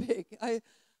love is big. I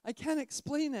can't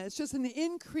explain it. It's just an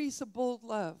increase of bold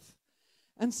love.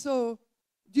 And so,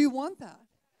 do you want that?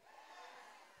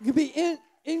 It could be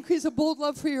increase of bold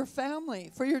love for your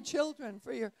family, for your children,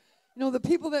 for your, the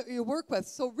people that you work with.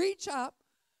 So reach up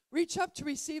to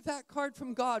receive that card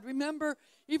from God. Remember,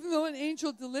 even though an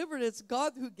angel delivered it, it's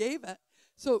God who gave it.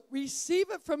 So receive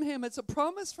it from him. It's a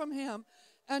promise from him.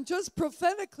 And just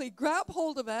prophetically grab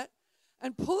hold of it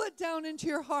and pull it down into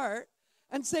your heart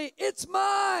and say, it's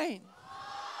mine.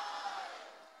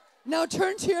 Now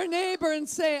turn to your neighbor and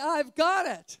say, I've got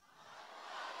it.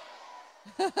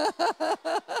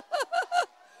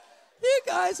 You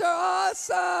guys are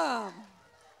awesome.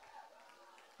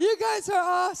 You guys are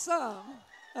awesome.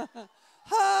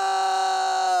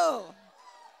 Ho!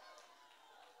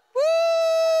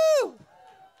 Woo!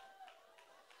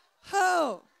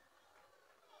 Ho!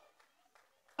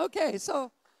 Okay,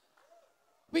 so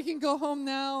we can go home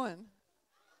now. And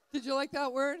did you like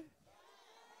that word?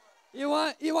 You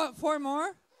want 4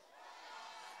 more?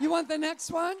 You want the next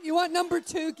one? You want number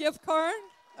 2 gift card?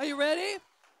 Are you ready?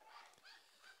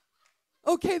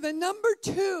 Okay, the number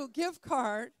 2 gift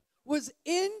card was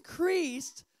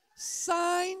increased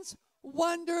signs,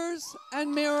 wonders,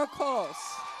 and miracles.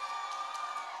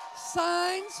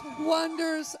 Signs,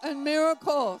 wonders, and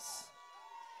miracles.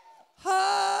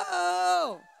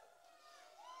 Oh!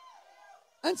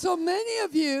 And so many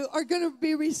of you are going to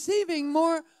be receiving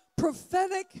more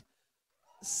prophetic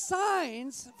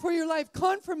signs for your life,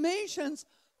 confirmations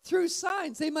through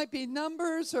signs. They might be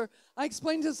numbers, or I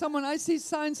explained to someone, I see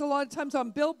signs a lot of times on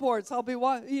billboards. I'll be,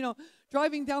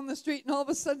 driving down the street, and all of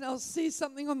a sudden I'll see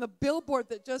something on the billboard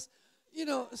that just,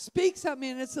 speaks at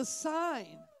me, and it's a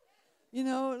sign.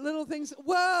 Little things.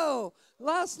 Whoa!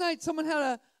 Last night someone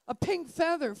had a pink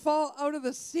feather fall out of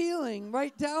the ceiling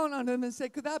right down on him and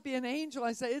said, could that be an angel?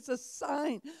 I said, it's a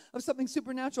sign of something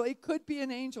supernatural. It could be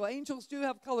an angel. Angels do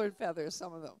have colored feathers,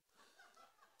 some of them.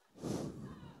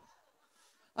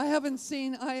 I haven't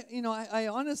seen, I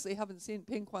honestly haven't seen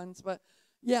pink ones, but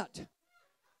yet.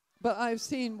 But I've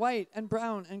seen white and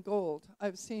brown and gold.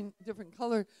 I've seen different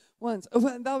colored ones.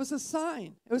 That was a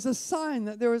sign. It was a sign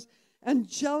that there was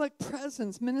angelic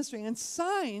presence ministering. And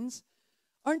signs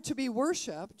aren't to be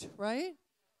worshipped, right?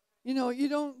 You know, you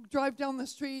don't drive down the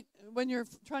street when you're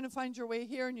trying to find your way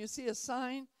here and you see a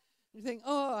sign. You think,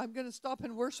 oh, I'm going to stop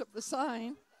and worship the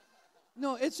sign.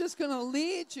 No, it's just going to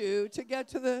lead you to get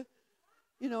to the,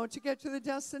 to the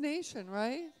destination,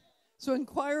 right? So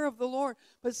inquire of the Lord.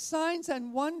 But signs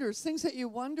and wonders, things that you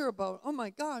wonder about, oh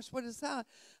my gosh, what is that?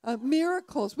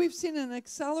 Miracles. We've seen an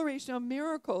acceleration of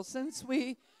miracles since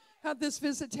we had this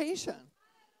visitation.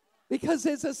 Because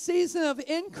it's a season of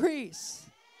increase.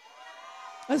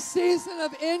 A season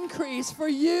of increase for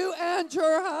you and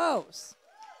your house.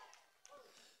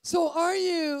 So are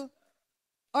you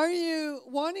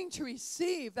wanting to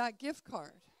receive that gift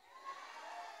card?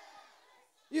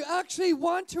 You actually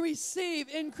want to receive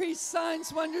increased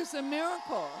signs, wonders, and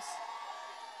miracles.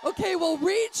 Okay, well,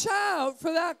 reach out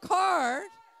for that card.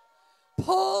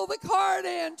 Pull the card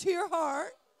into your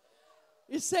heart.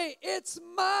 You say, it's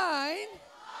mine.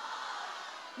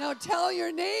 Now tell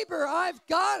your neighbor, I've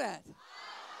got it.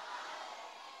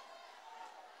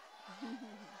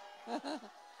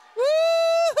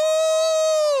 Woo-hoo!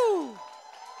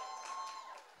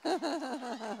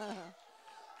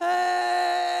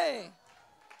 Hey!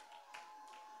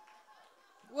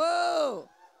 Whoa!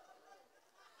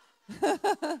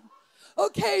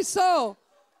 Okay, so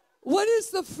what is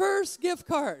the first gift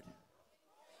card?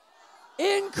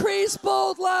 Increase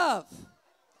bold love.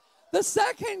 The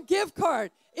second gift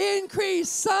card, increase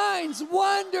signs,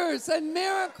 wonders, and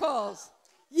miracles.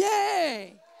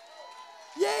 Yay!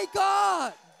 Yay,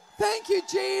 God! Thank you,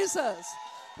 Jesus.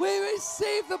 We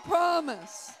receive the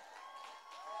promise.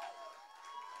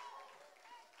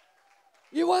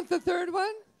 You want the third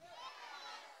one?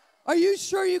 Are you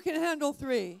sure you can handle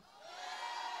 3?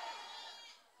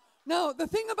 Now, the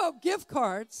thing about gift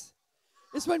cards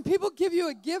is when people give you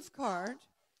a gift card,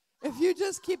 if you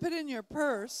just keep it in your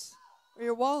purse or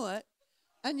your wallet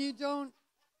and you don't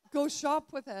go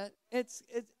shop with it, it's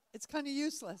kind of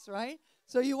useless, right?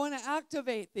 So you want to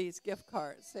activate these gift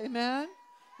cards. Amen?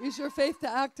 Use your faith to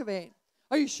activate.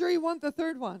 Are you sure you want the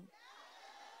third one?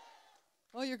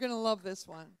 Oh, you're going to love this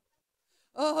one.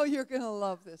 Oh, you're going to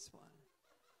love this one.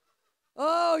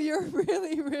 Oh, you're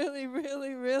really, really,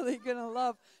 really, really going to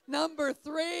love. Number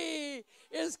 3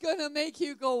 is going to make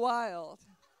you go wild.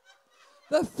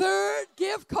 The third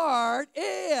gift card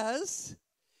is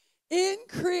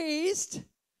increased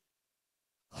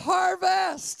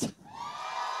harvest.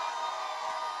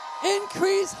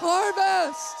 Increased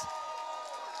harvest.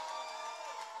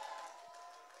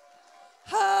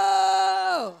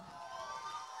 How?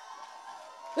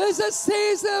 There's a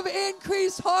season of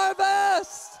increased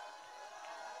harvest.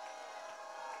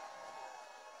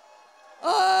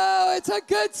 Oh, it's a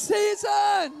good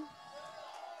season.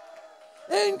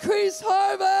 Increased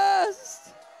harvest.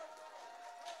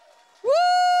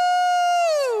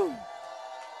 Woo!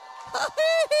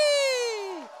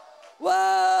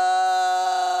 Whoa!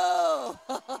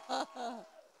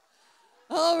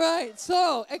 All right,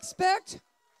 so expect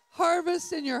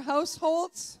harvest in your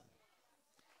households,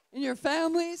 in your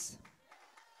families.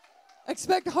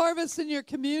 Expect harvest in your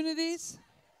communities.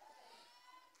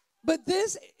 But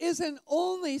this isn't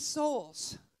only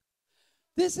souls.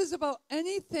 This is about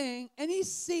anything, any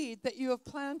seed that you have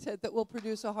planted that will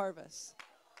produce a harvest.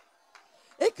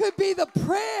 It could be the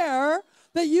prayer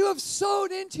that you have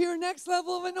sowed into your next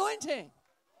level of anointing.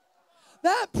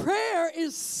 That prayer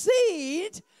is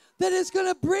seed that is going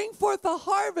to bring forth a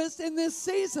harvest in this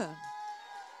season.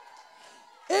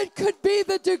 It could be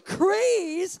the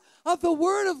decrees of the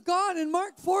Word of God. In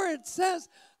Mark 4, it says,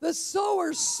 the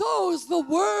sower sows the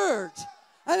Word,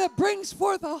 and it brings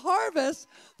forth a harvest.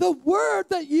 The Word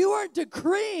that you are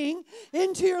decreeing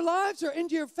into your lives or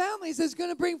into your families is going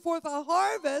to bring forth a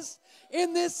harvest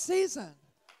in this season.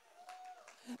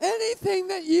 Anything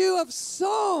that you have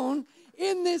sown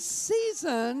in this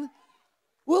season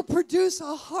will produce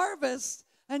a harvest,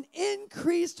 an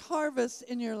increased harvest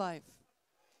in your life.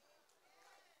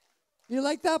 You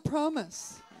like that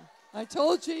promise? I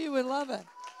told you you would love it.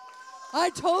 I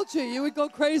told you you would go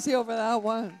crazy over that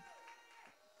one.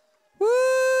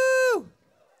 Woo!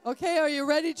 Okay, are you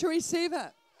ready to receive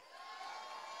it?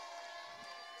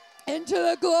 Into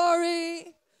the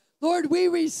glory. Lord, we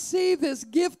receive this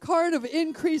gift card of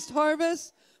increased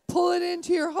harvest. Pull it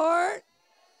into your heart.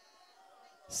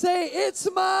 Say, it's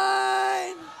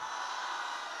mine.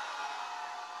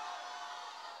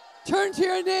 Turn to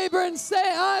your neighbor and say,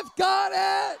 I've got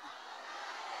it.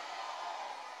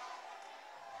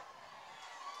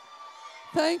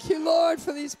 Thank you, Lord,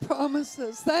 for these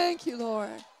promises. Thank you, Lord.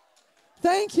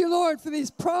 Thank you, Lord, for these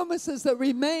promises that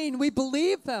remain. We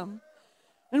believe them.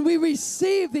 And we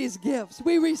receive these gifts.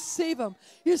 We receive them.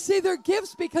 You see, they're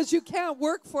gifts because you can't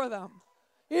work for them.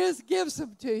 He just gives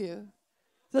them to you.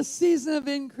 It's a season of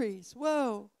increase.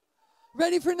 Whoa.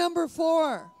 Ready for number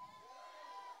 4?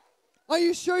 Are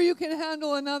you sure you can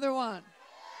handle another one?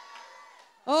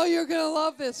 Oh, you're going to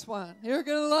love this one. You're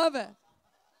going to love it.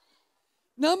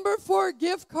 Number 4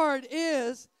 gift card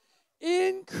is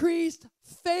increased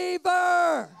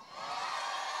favor.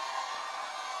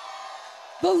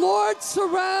 The Lord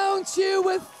surrounds you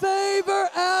with favor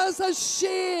as a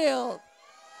shield.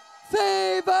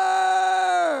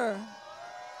 Favor.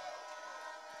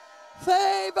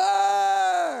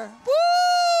 Favor.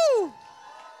 Woo!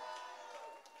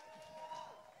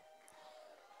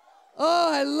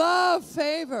 Oh, I love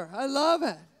favor. I love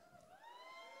it.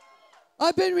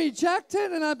 I've been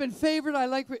rejected and I've been favored. I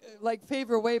like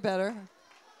favor way better.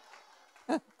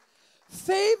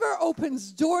 Favor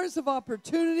opens doors of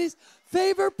opportunities.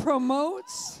 Favor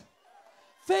promotes.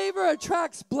 Favor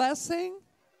attracts blessing.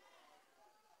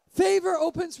 Favor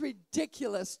opens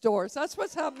ridiculous doors. That's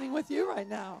what's happening with you right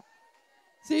now.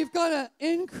 So you've got to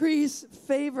increase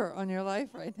favor on your life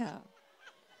right now.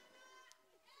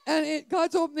 And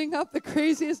God's opening up the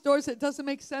craziest doors that doesn't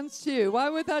make sense to you. Why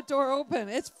would that door open?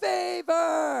 It's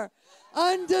favor.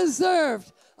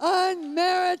 Undeserved,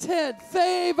 unmerited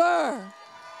favor.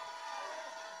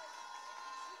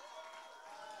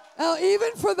 Now,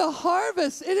 even for the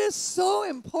harvest, it is so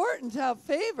important to have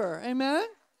favor. Amen?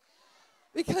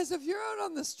 Because if you're out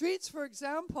on the streets, for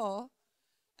example,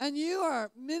 and you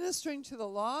are ministering to the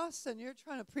lost and you're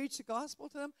trying to preach the gospel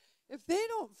to them, if they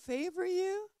don't favor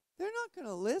you, they're not going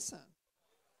to listen.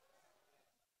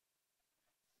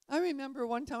 I remember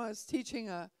one time I was teaching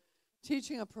a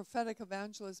prophetic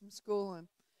evangelism school,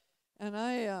 and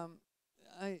I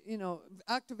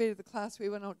activated the class. We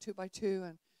went out 2 by 2,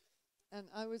 and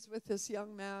I was with this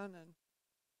young man, and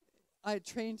I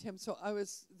trained him, so I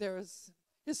was there as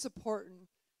his support and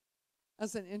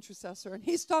as an intercessor. And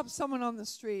he stopped someone on the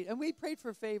street, and we prayed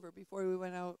for favor before we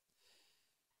went out.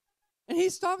 And he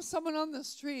stopped someone on the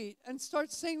street and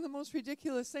starts saying the most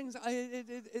ridiculous things.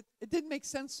 It didn't make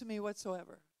sense to me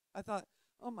whatsoever. I thought,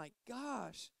 oh my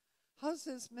gosh, how's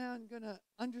this man going to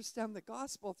understand the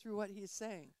gospel through what he's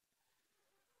saying?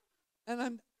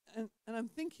 And I'm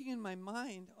thinking in my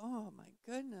mind, oh my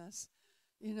goodness,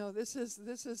 this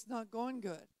is not going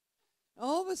good.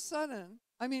 All of a sudden,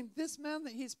 this man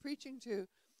that he's preaching to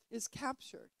is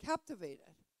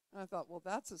captivated. And I thought, well,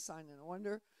 that's a sign and a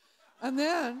wonder. And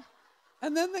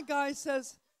then the guy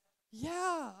says,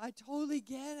 yeah, I totally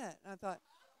get it. And I thought,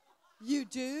 you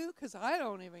do? Because I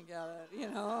don't even get it.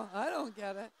 I don't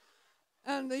get it.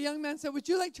 And the young man said, would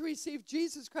you like to receive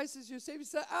Jesus Christ as your Savior? He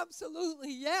said,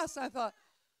 absolutely, yes. I thought,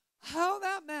 how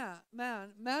that man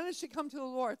managed to come to the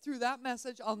Lord through that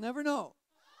message, I'll never know.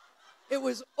 It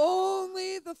was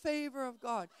only the favor of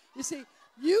God. You see,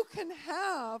 you can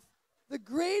have the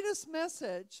greatest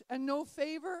message and no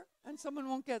favor, and someone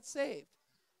won't get saved.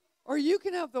 Or you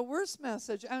can have the worst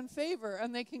message and favor,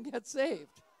 and they can get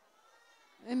saved.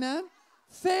 Amen?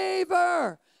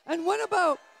 Favor. And what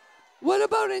about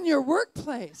in your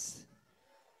workplace?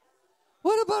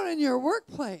 What about in your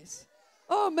workplace?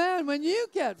 Oh, man, when you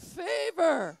get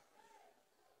favor,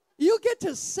 you get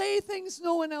to say things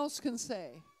no one else can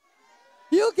say.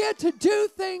 You'll get to do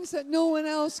things that no one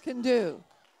else can do.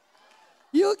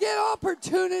 You'll get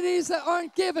opportunities that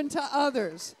aren't given to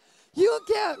others. You'll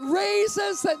get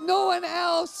raises that no one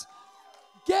else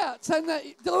gets and that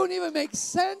don't even make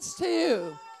sense to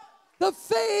you. The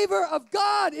favor of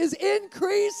God is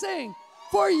increasing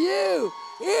for you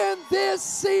in this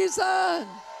season.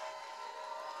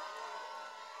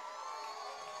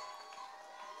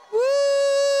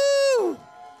 Woo!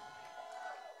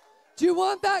 Do you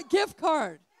want that gift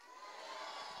card?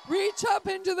 Reach up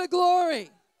into the glory.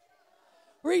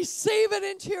 Receive it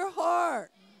into your heart.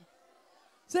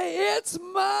 Say, it's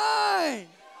mine.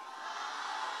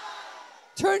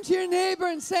 Turn to your neighbor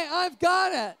and say, I've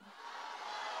got it.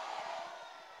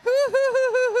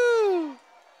 Hoo-hoo-hoo-hoo-hoo.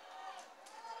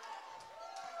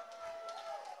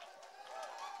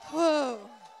 Whoa.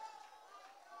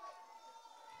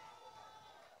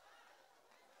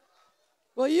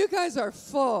 Well, you guys are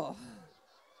full.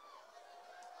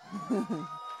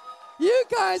 You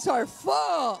guys are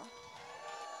full.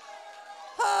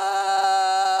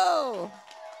 Oh!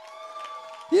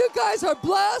 You guys are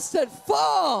blessed and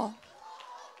full.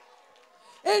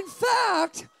 In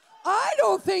fact, I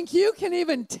don't think you can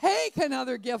even take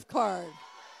another gift card.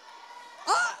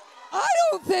 I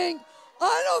don't think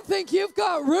I don't think you've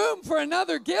got room for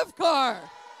another gift card.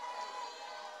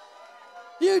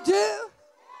 You do?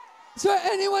 Is there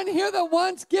anyone here that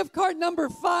wants gift card number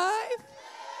 5?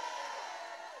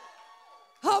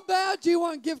 How bad do you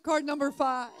want gift card number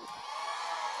 5?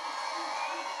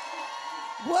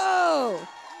 Whoa.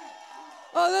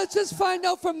 Oh, let's just find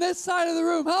out from this side of the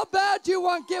room. How bad do you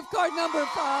want gift card number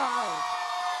 5?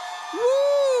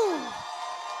 Woo!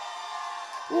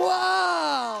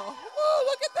 Wow. Woo,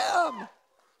 look at them.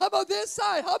 How about this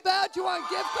side? How bad do you want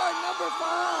gift card number 5?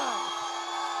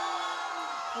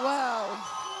 Wow.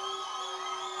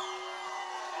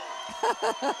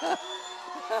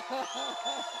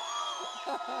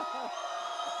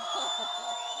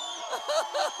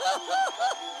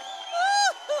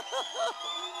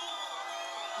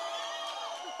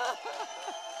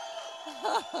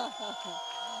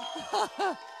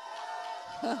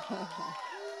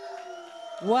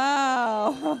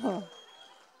 Wow.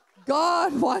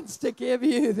 God wants to give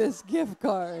you this gift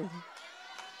card.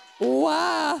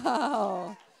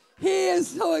 Wow. He is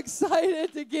so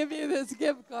excited to give you this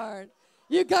gift card.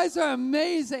 You guys are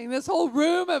amazing. This whole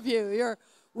room of you. You're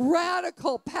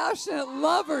radical, passionate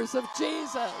lovers of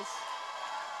Jesus.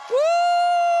 Woo!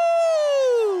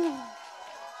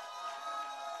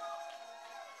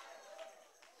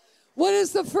 What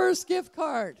is the first gift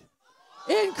card?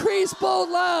 Increase bold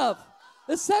love.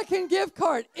 The second gift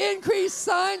card, increase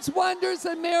signs, wonders,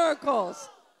 and miracles.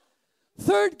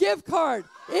 Third gift card,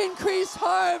 increase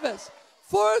harvest.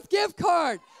 Fourth gift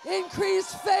card,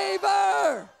 increase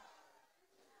favor.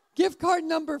 Gift card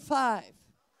number 5.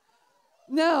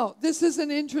 Now, this is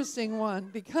an interesting one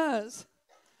because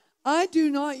I do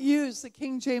not use the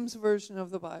King James Version of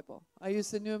the Bible. I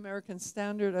use the New American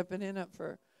Standard. I've been in it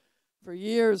for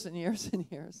years and years and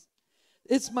years.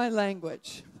 It's my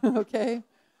language, okay?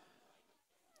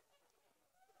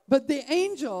 But the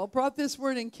angel brought this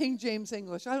word in King James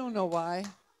English. I don't know why.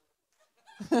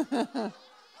 I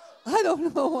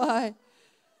don't know why.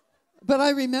 But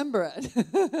I remember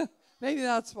it. Maybe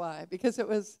that's why, because it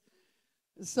was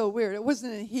so weird. It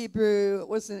wasn't in Hebrew. It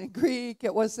wasn't in Greek.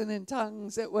 It wasn't in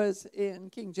tongues. It was in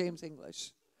King James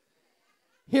English.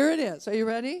 Here it is. Are you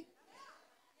ready?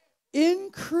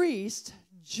 Increased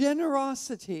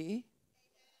generosity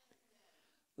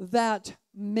that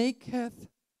maketh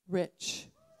rich.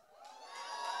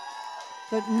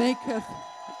 That maketh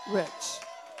rich.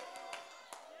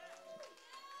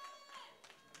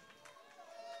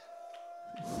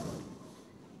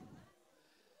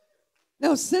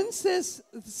 Now, since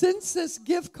this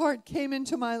gift card came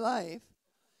into my life,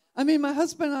 I mean, my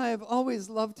husband and I have always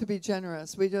loved to be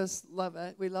generous. We just love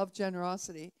it. We love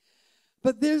generosity.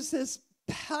 But there's this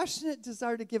passionate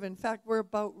desire to give. In fact, we're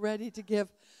about ready to give.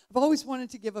 I've always wanted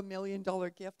to give $1 million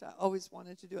gift. I always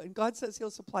wanted to do it. And God says he'll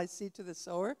supply seed to the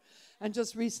sower. And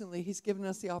just recently, he's given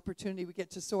us the opportunity. We get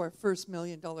to sow our first $1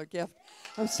 million gift.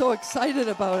 I'm so excited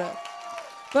about it.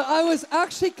 But I was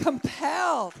actually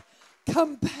compelled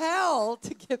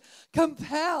to give,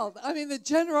 compelled. I mean, the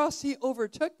generosity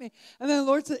overtook me. And then the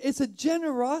Lord said, it's a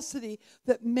generosity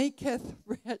that maketh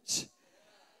rich.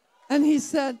 And he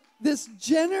said, this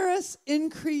generous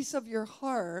increase of your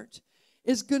heart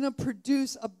is going to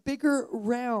produce a bigger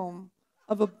realm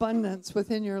of abundance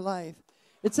within your life.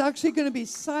 It's actually going to be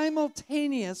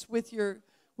simultaneous with your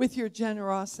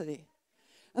generosity.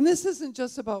 And this isn't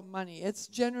just about money. It's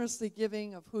generously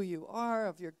giving of who you are,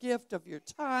 of your gift, of your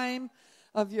time,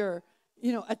 of your,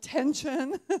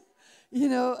 attention,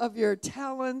 of your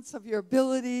talents, of your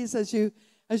abilities as you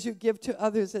give to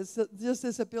others. It's just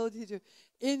this ability to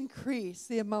increase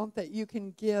the amount that you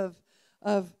can give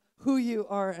of who you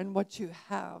are and what you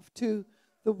have to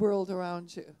the world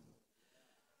around you.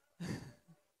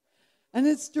 And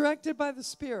it's directed by the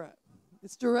Spirit.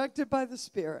 It's directed by the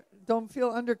Spirit. Don't feel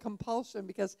under compulsion,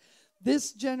 because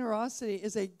this generosity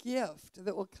is a gift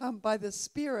that will come by the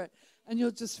Spirit, and you'll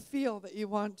just feel that you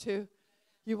want to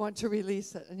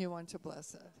release it and you want to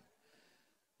bless it.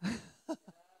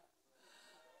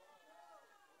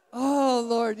 Oh,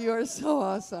 Lord, you are so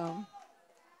awesome.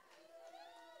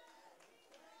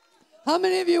 How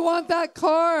many of you want that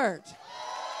card?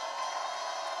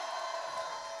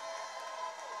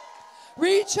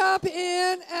 Reach up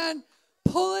in and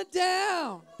pull it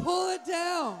down. Pull it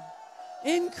down.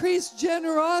 Increase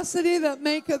generosity that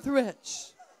maketh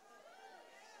rich.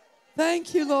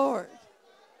 Thank you, Lord.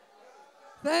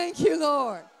 Thank you,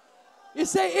 Lord. You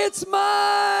say, it's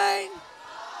mine.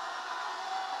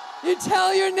 You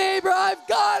tell your neighbor, I've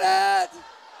got it.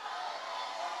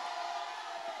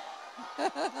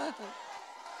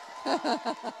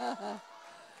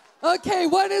 Okay,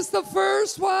 what is the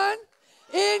first one?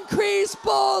 Increase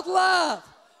bold love.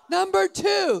 Number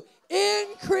 2,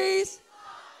 increase.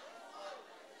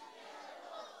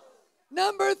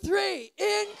 Number 3,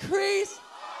 increase.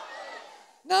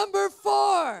 Number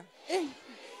 4,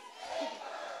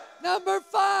 number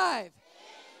 5.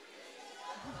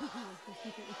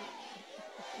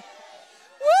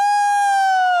 Woo!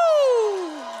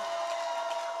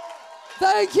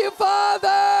 Thank you,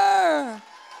 Father.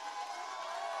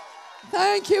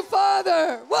 Thank you,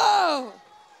 Father. Whoa.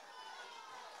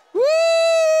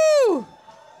 Woo!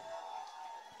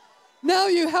 Now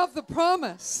you have the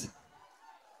promise.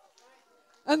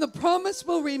 And the promise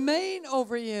will remain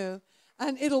over you,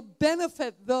 and it'll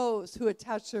benefit those who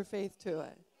attach their faith to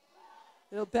it.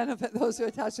 It'll benefit those who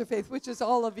attach their faith, which is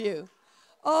all of you.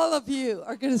 All of you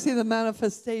are going to see the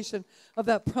manifestation of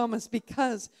that promise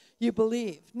because you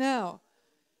believe. Now,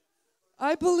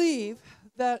 I believe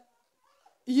that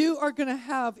you are going to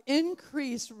have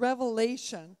increased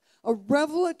revelation. A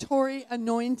revelatory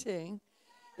anointing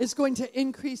is going to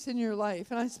increase in your life.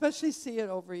 And I especially see it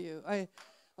over you. I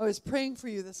was praying for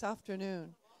you this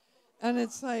afternoon. And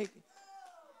it's like,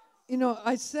 you know,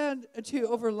 I said to you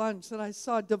over lunch that I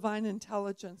saw divine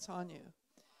intelligence on you.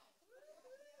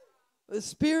 The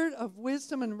spirit of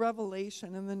wisdom and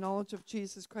revelation and the knowledge of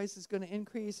Jesus Christ is going to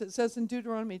increase. It says in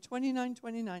Deuteronomy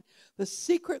 29:29, the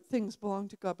secret things belong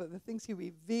to God, but the things he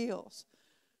reveals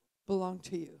belong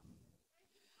to you.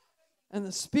 And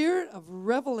the spirit of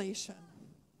revelation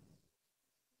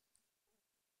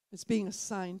is being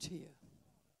assigned to you.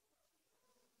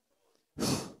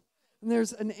 And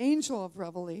there's an angel of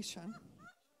revelation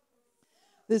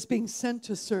that's being sent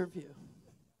to serve you.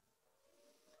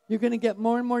 You're going to get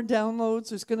more and more downloads.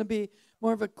 There's going to be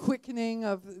more of a quickening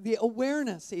of the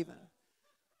awareness even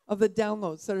of the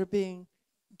downloads that are being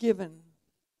given.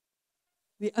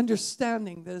 The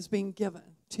understanding that is being given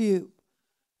to you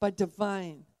by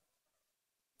divine,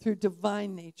 through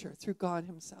divine nature, through God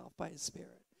himself, by his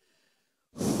Spirit.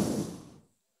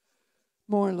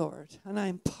 More, Lord. And I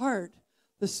impart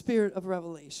the spirit of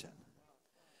revelation.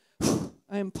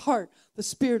 I impart the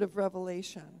spirit of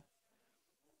revelation.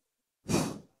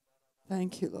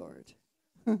 Thank you, Lord.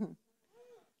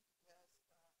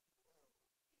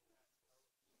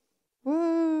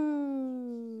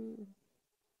 Whoa.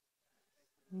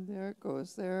 There it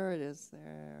goes. There it is.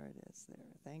 There it is. There.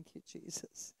 Thank you,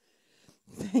 Jesus.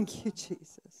 Thank you,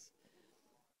 Jesus.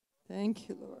 Thank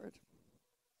you, Lord.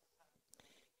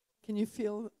 Can you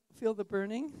feel the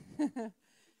burning?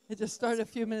 It just started a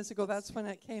few minutes ago. That's when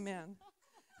it came in.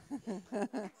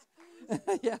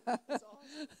 Yeah.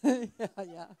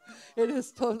 Yeah. It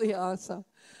is totally awesome.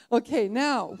 Okay,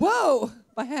 now, whoa,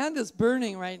 my hand is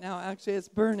burning right now. Actually, it's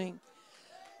burning.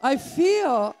 I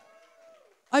feel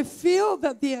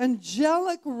that the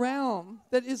angelic realm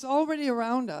that is already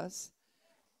around us,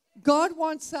 God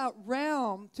wants that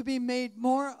realm to be made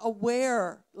more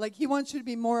aware. Like he wants you to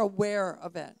be more aware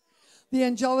of it. The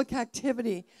angelic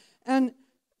activity. And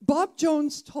Bob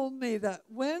Jones told me that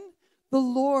when the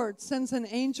Lord sends an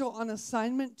angel on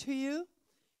assignment to you,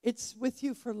 it's with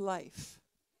you for life.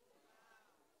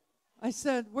 I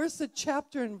said, where's the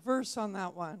chapter and verse on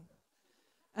that one?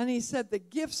 And he said, the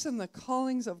gifts and the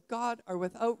callings of God are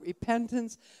without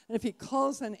repentance. And if he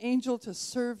calls an angel to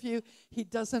serve you, he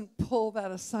doesn't pull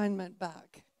that assignment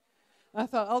back. I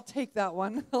thought, I'll take that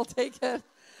one. I'll take it.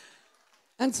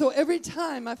 And so every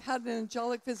time I've had an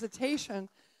angelic visitation,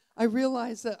 I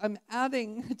realize that I'm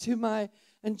adding to my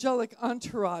angelic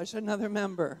entourage another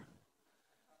member.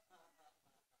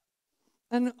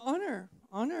 And honor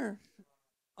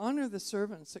the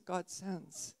servants that God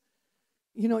sends.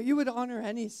 You know, you would honor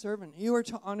any servant. You are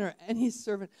to honor any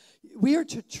servant. We are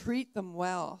to treat them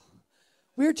well.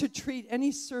 We are to treat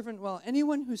any servant well.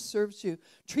 Anyone who serves you,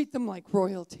 treat them like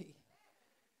royalty.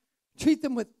 Treat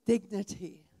them with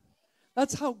dignity.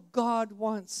 That's how God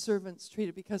wants servants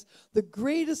treated, because the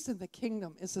greatest in the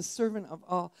kingdom is the servant of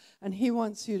all, and he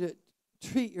wants you to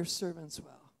treat your servants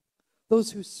well.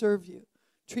 Those who serve you,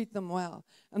 treat them well.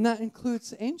 And that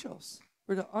includes angels.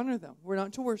 We're to honor them. We're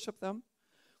not to worship them.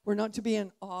 We're not to be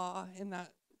in awe in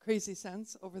that crazy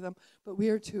sense over them, but we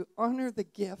are to honor the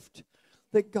gift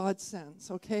that God sends,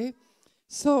 okay?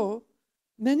 So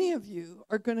many of you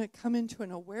are going to come into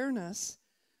an awareness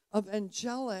of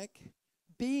angelic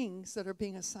beings that are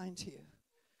being assigned to you.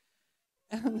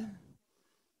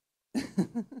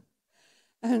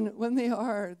 And when they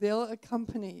are, they'll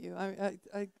accompany you. I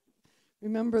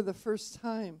remember the first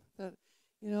time that,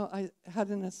 you know, I had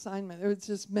an assignment. There was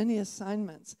just many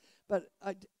assignments. But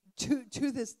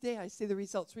to this day, I see the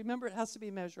results. Remember, it has to be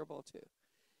measurable, too.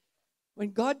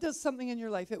 When God does something in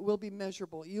your life, it will be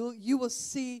measurable. You will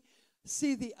see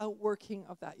see the outworking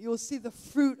of that. You'll see the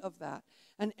fruit of that.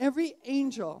 And every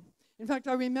angel, in fact,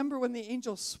 I remember when the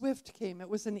angel Swift came, it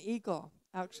was an eagle.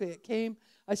 Actually, it came.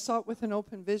 I saw it with an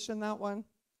open vision, that one.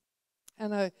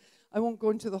 And I won't go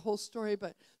into the whole story,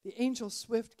 but the angel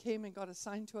Swift came and got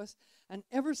assigned to us. And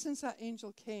ever since that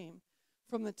angel came,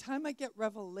 from the time I get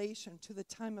revelation to the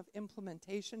time of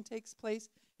implementation takes place,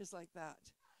 is like that.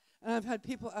 And I've had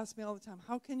people ask me all the time,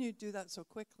 how can you do that so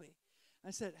quickly?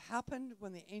 I said, it happened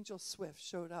when the angel Swift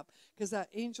showed up, because that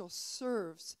angel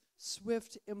serves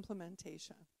swift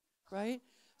implementation, right?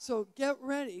 So get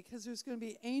ready, because there's going to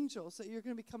be angels that you're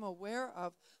going to become aware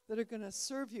of that are going to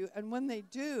serve you. And when they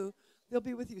do, they'll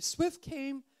be with you. Swift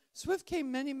came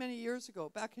many, many years ago.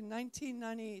 Back in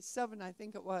 1997, I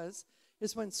think it was,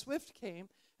 is when Swift came.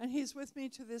 And he's with me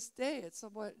to this day. It's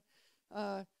somewhat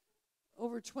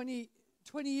over 20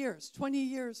 years. 20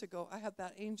 years ago, I had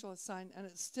that angel assigned, and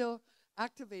it's still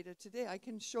activated today. I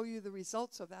can show you the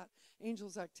results of that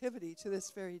angel's activity to this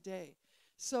very day.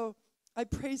 So I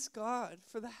praise God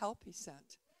for the help he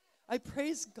sent. I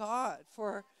praise God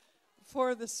for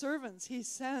the servants he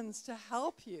sends to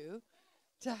help you,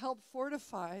 to help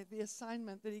fortify the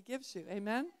assignment that he gives you.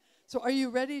 Amen? So are you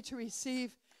ready to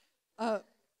receive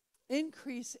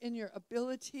increase in your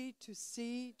ability to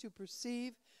see, to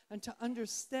perceive, and to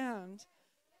understand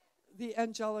the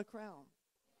angelic realm?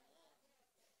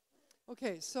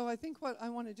 Okay, so I think what I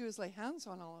want to do is lay hands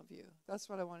on all of you. That's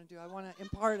what I want to do. I want to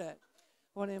impart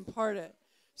it.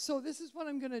 So this is what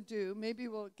I'm going to do. Maybe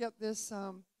we'll get this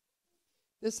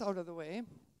this out of the way.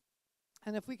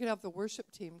 And if we could have the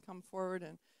worship team come forward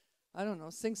and, I don't know,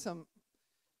 sing some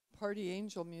party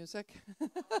angel music.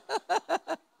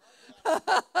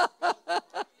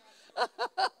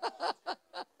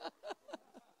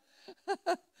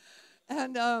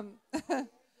 And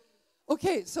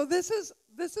okay, so this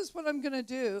is what I'm going to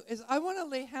do, is I want to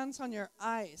lay hands on your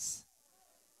eyes.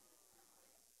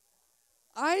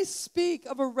 I speak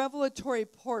of a revelatory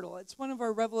portal. It's one of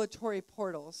our revelatory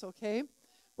portals, okay,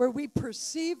 where we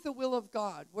perceive the will of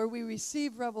God, where we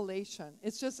receive revelation.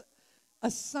 It's just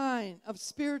a sign of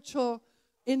spiritual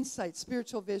insight,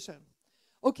 spiritual vision.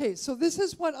 Okay, so this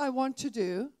is what I want to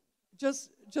do, just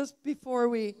before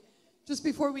we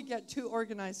get too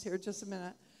organized here, just a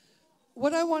minute.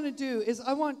 What I want to do is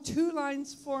I want 2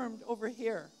 lines formed over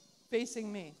here,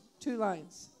 facing me, 2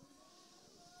 lines.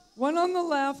 One on the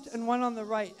left and one on the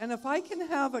right. And if I can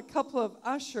have a couple of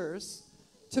ushers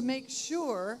to make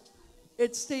sure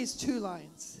it stays 2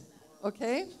 lines.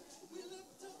 Okay?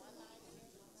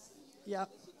 Yep.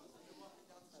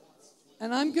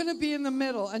 And I'm going to be in the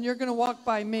middle, and you're going to walk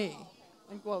by me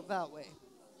and go out that way.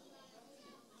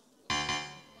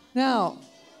 Now,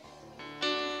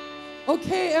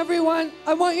 okay, everyone,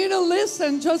 I want you to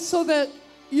listen just so that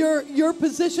you're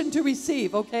positioned to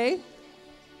receive, okay?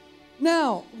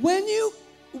 Now, when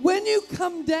you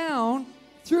come down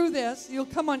through this, you'll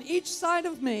come on each side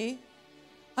of me.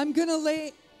 I'm going to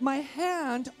lay my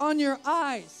hand on your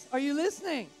eyes. Are you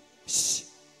listening? Shh.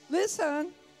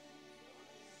 Listen.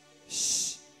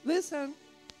 Shh. Listen.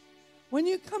 When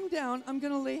you come down, I'm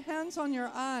going to lay hands on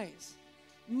your eyes.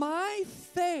 My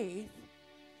faith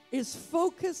is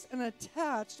focused and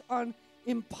attached on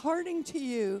imparting to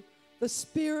you the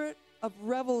spirit of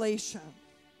revelation,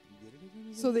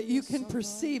 so that you can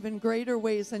perceive in greater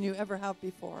ways than you ever have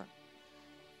before.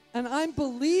 And I'm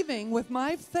believing with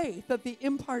my faith that the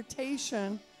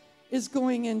impartation is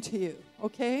going into you,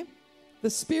 okay? The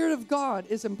Spirit of God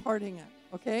is imparting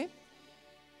it, okay?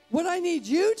 What I need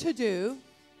you to do,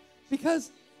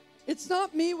 because it's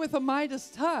not me with a Midas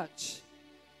touch,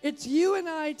 it's you and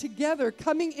I together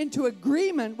coming into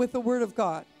agreement with the Word of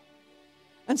God.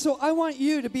 And so I want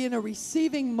you to be in a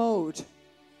receiving mode.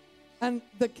 And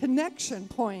the connection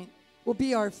point will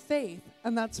be our faith,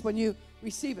 and that's when you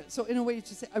receive it. So in a way, you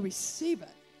just say, I receive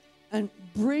it, and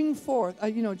bring forth,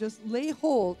 just lay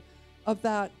hold of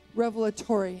that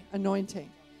revelatory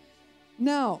anointing.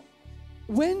 Now,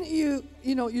 when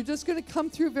you're just going to come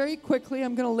through very quickly.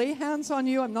 I'm going to lay hands on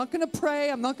you. I'm not going to pray.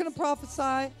 I'm not going to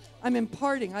prophesy. I'm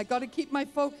imparting. I got to keep my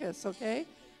focus, okay?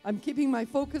 I'm keeping my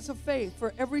focus of faith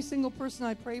for every single person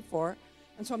I pray for.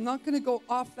 And so I'm not going to go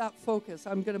off that focus.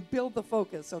 I'm going to build the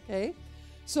focus, okay?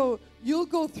 So you'll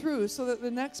go through so that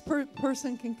the next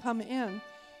person can come in.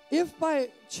 If by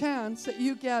chance that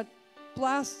you get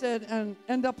blasted and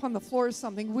end up on the floor or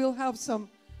something, we'll have some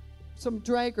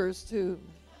draggers to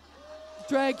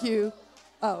drag you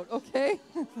out, okay?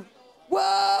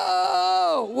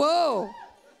 Whoa! Whoa!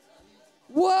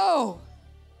 Whoa!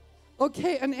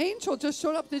 Okay, an angel just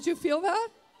showed up. Did you feel that?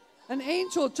 An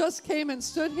angel just came and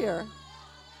stood here.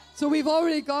 So we've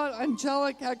already got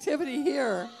angelic activity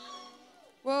here.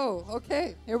 Whoa,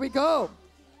 okay, here we go.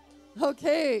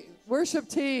 Okay, worship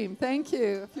team, thank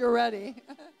you, if you're ready.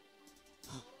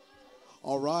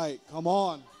 All right, come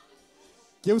on.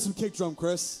 Give us some kick drum,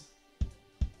 Chris.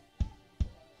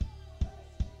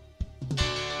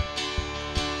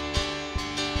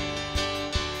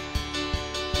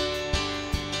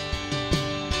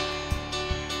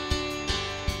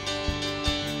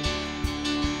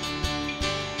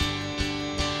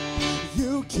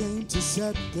 You came to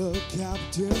set the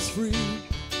captives free.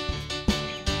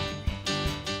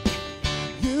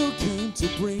 You came to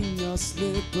bring us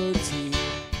liberty.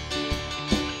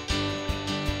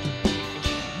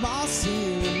 My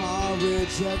sin and my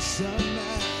rejection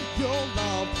and your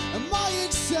love and my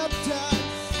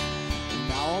acceptance. And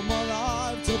now I'm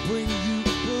alive to bring you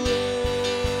praise.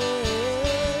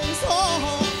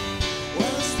 Oh,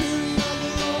 where the Spirit of the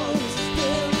Lord is,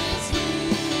 there is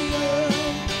freedom.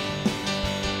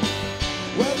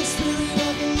 Where the Spirit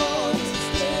of the Lord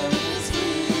is, there is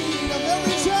freedom.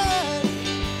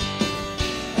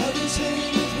 Every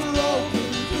chain is broken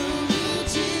through you,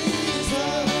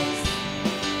 Jesus.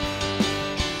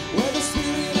 Where the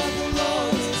Spirit of the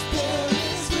Lord is, there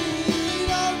is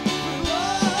freedom.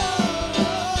 Whoa.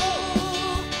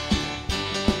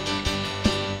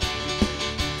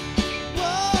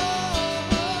 Whoa.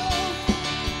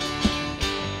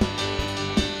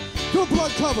 Your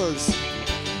blood covers.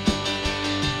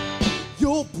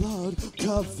 Your blood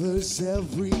covers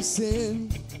every sin.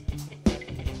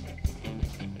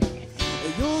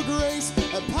 And your grace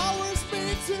empowers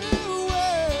me to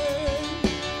win.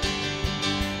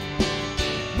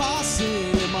 My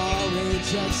sin and my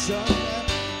rejection and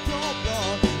your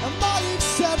blood and my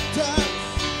acceptance.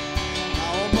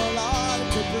 Now I'm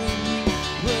alive to bring you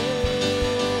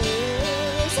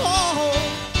praise. Oh,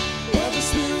 where the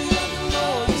Spirit of the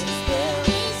Lord is, there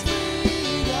is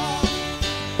freedom.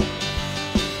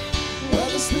 Where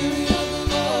the Spirit of the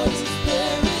Lord is,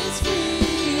 there is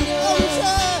freedom.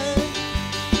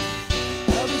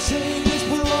 Every chain is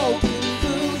broken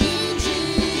through you,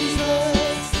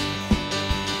 Jesus.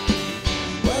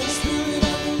 Where the Spirit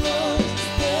of the Lord is,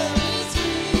 there is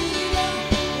freedom.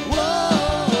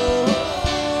 Whoa.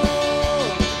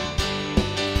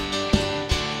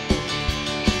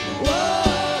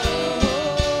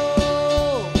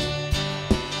 Whoa.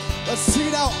 Let's see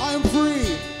now. I'm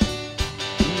free.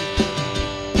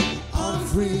 I'm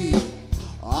free.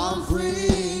 I'm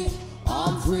free.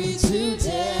 I'm free to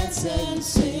dance and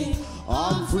sing.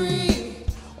 I'm free.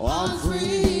 I'm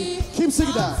free. Keep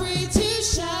singing that. I'm free to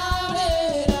shout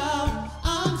it out.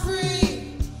 I'm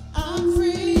free. I'm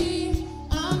free.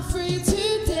 I'm free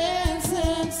to dance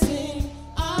and sing.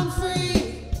 I'm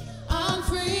free. I'm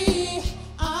free.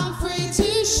 I'm free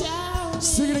to shout.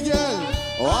 Sing it again.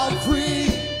 Oh, I'm free.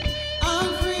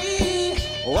 I'm free.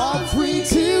 Oh, I'm free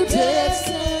to dance.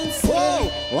 and sing. Whoa.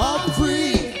 Oh, I'm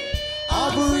free.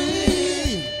 I'm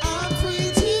free. I'm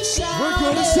free to shout. We're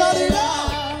gonna shout it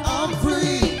out. I'm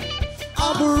free.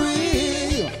 I'm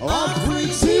free. Oh, I'm free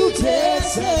to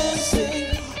dance and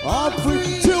sing. I'm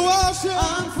free to worship.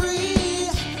 I'm free.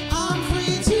 I'm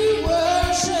free to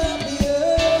worship you.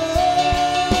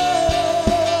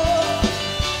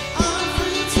 I'm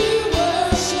free to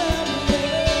worship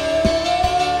you.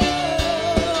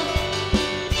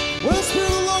 Where the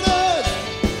Spirit of the Lord is.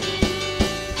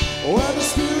 Where the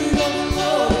Spirit of the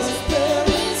Lord is, There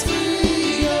is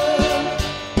freedom.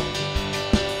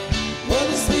 where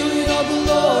the Spirit of the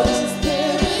Lord is.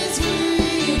 There is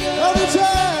freedom.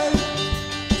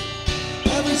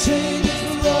 Every chain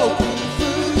is broken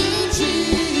through you,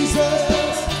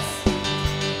 Jesus.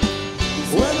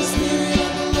 Where the Spirit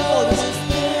of the Lord is,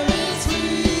 There is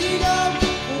freedom.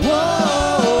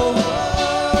 whoa,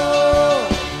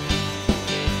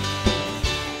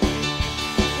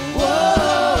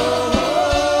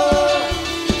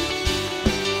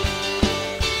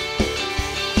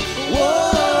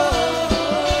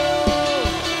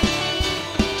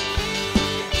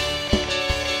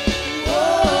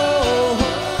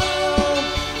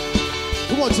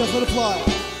 Come on, Jeff, let it fly.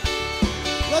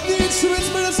 Let the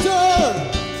instruments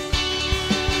minister.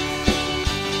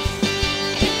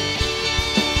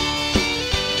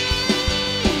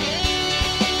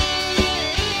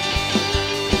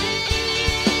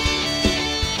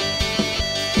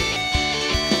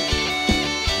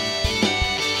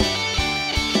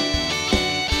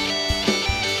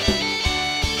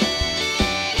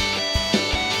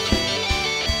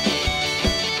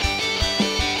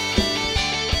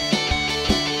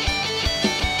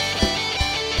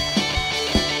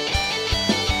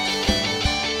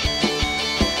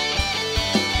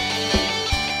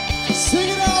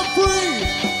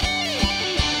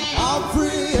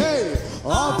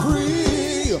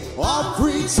 I'm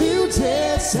free to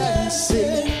dance and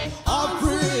sing. I'm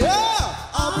free, yeah,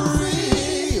 I'm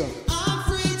free. I'm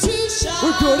free to shout.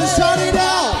 We're gonna shout it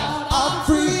out. I'm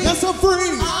free, yes, I'm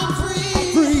free. I'm free.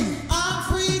 I'm free. I'm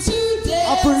free to dance.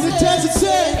 I'm free to dance and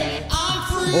sing. I'm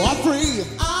free. Oh, I'm free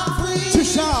I'm free to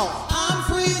shout. I'm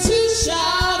free to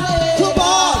shout it. Come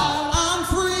on. I'm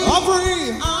free. I'm free.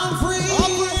 I'm free.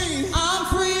 I'm free. I'm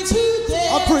free to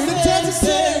dance. I'm free to dance and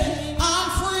sing. I'm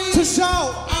free To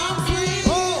shout. I'm free.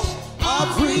 Oh, I'm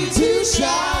free to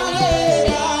shout it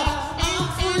out. I'm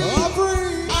free. I'm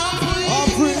free. I'm free. I'm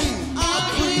free. I'm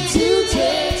free to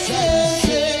dance and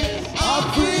sing. I'm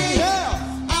free,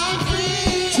 yeah, I'm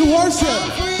free to worship.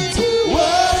 I'm free to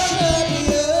worship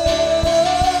you.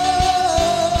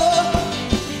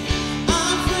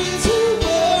 I'm free to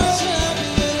worship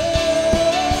you.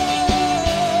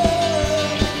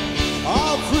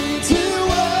 I'm free to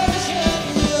Worship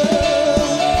you.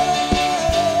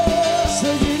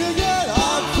 sing it again.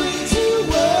 I'm free to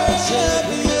worship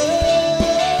you.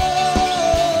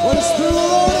 When the Spirit of the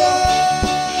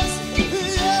Lord is,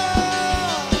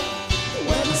 yeah.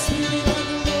 When the Spirit of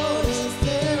the Lord is,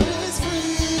 there is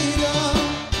freedom.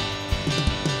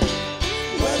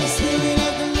 When the Spirit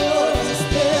of the Lord is,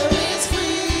 there is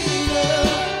freedom.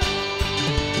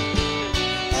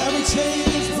 Every chain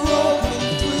is broken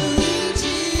through you,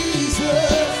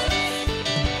 Jesus.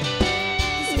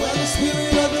 When the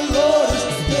Spirit of the Lord is,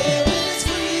 there is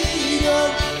freedom.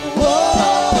 Whoa.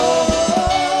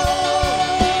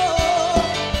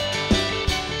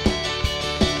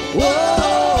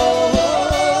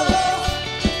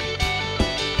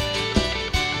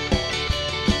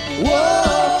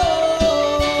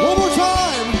 One more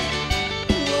time.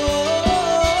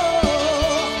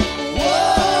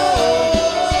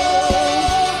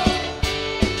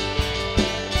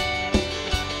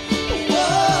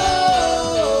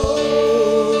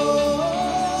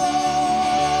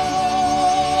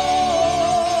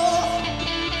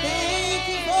 Thank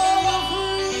you for your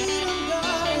freedom,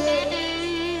 God.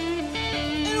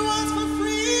 It was for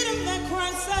freedom that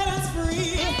Christ set us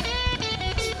free.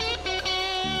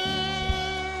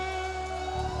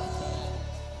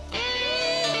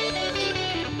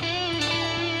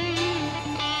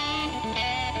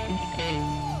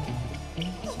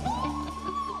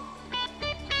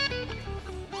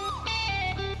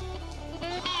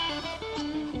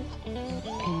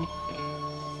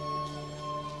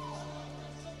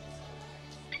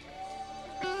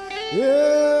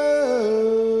 Yeah.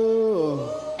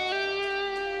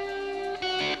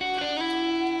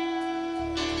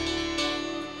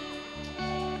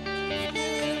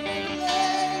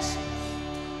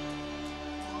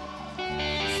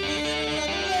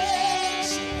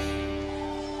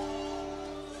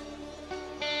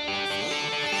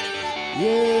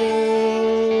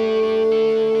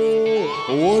 Yeah.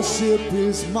 Worship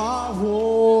is my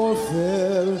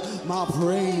warfare, my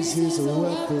praise is a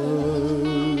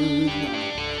weapon.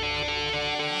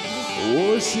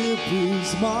 Worship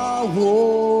is my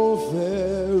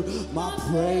warfare, my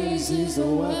praise is a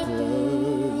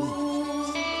weapon.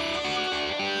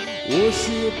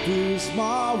 Worship is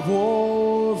my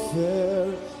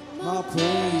warfare, my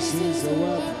praise is a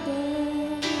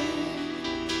weapon.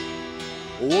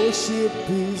 Worship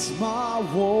is my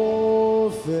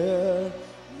warfare,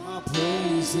 my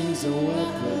praise is a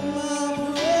weapon. My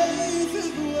praise is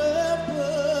a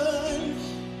weapon.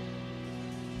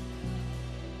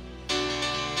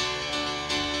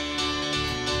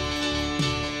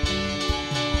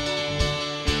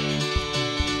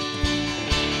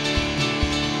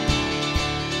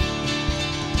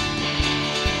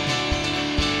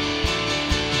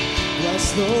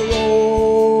 Bless the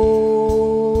Lord,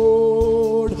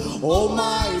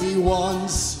 almighty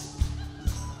ones.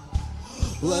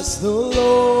 Bless the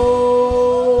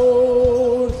Lord,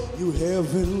 you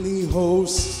heavenly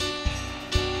hosts.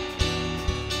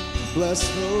 Bless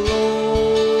the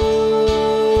Lord,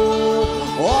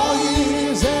 all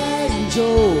his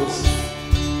angels,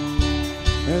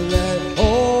 and let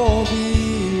all the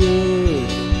earth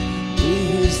be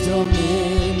his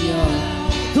dominion.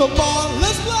 Come on,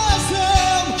 let's bless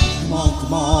him.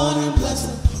 Come on and bless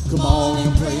him. Come on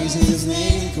and praise his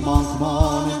name. Come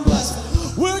on and bless him.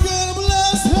 We're gonna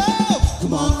bless him.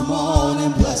 Come on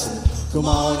and bless him. Come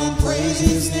on and praise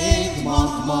his name. Come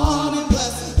on and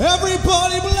bless him.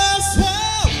 Everybody bless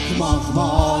him. Come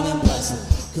on and bless him.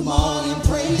 Come on and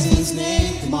praise his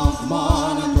name. Come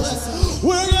on and bless him.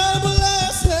 We're gonna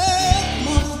bless him.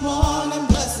 Come on and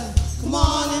bless him. Come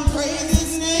on and praise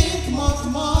his name.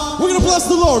 Come on. We're gonna bless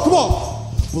the Lord. Come on.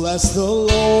 Bless the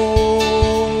Lord,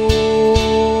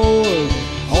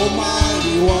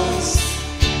 almighty ones.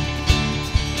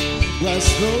 Bless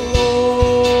the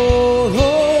Lord,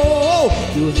 oh,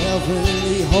 you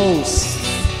heavenly hosts.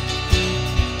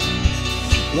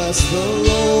 Bless the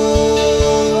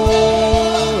Lord,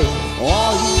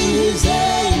 all ye his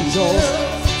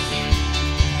angels,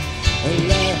 and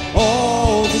let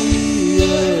all the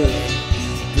earth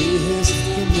be his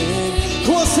dominion.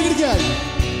 Come on, sing it again.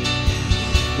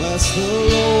 Bless the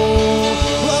Lord,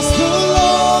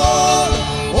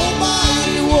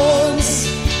 almighty ones.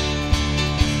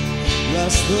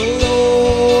 Bless the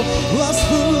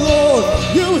Lord,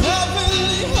 you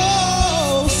heavenly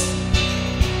hosts.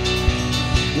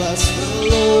 Bless the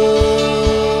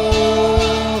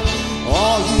Lord,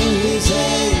 all you his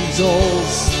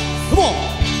angels. Come on.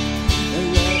 And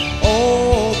let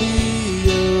all the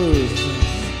earth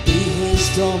be his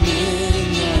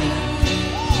dominion.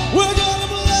 We're gonna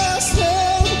bless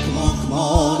him. Come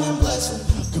on and bless him.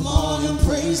 Come on and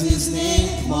praise his name.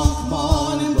 Come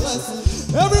on and bless him.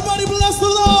 Everybody bless the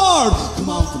Lord. Come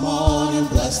on and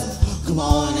bless him. Come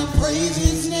on and praise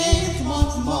his name. Come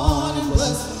on and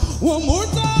bless him. One more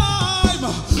time.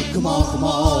 Come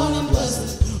on and bless him.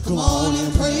 Come on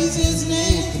and praise his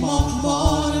name. Come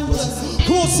on and bless him.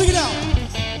 Come on, sing it out.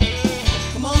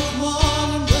 Come on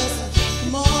and bless him.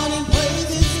 Come on and praise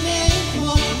his name. Come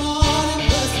on and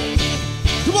bless him.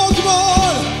 Come on and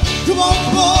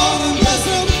bless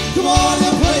him. Come on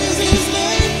and praise his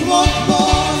name. Come on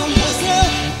and bless him.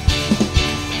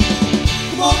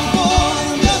 Come on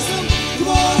and bless him. Come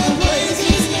on and praise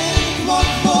his name. Come on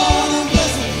and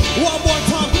bless him. One more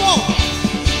time, come on.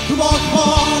 Come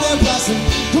on and bless him.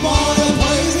 Come on and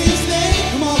praise his name.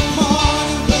 Come on and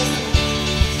bless him.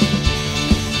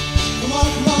 Come on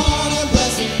and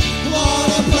bless him. Come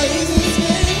on and praise his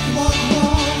name. Come on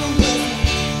and bless him.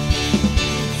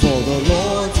 For the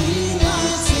Lord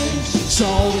delights in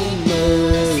showing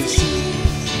mercy.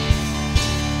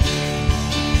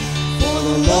 For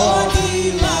the Lord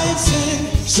delights in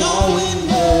showing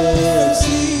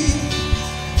mercy.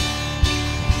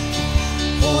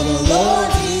 For the Lord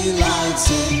delights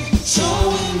in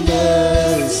showing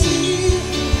mercy.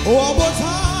 One more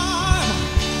time.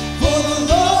 For the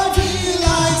Lord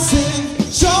delights in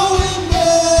showing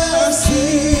mercy.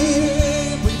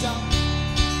 Bring it down.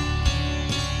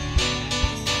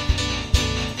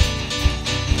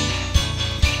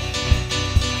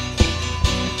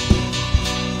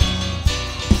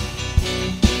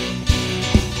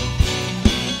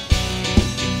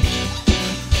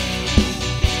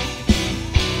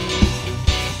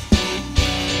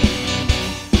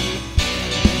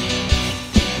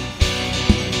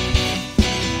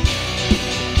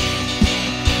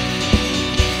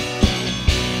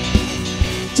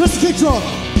 Just kick drum.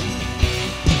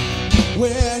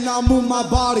 When I move my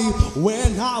body,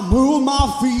 when I move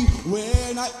my feet,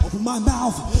 when I open my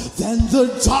mouth, then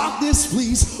the darkness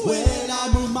flees. When I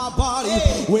move my body,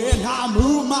 when I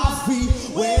move my feet,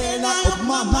 when I open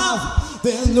my mouth,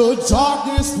 then the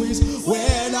darkness flees.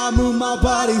 When I move my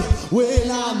body, when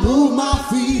I move my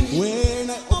feet, when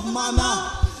I open my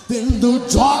mouth, then the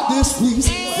darkness flees.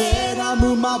 When I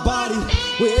move my body,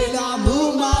 when I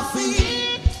move my feet.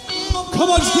 Come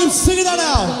on, just keep singing that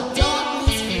out.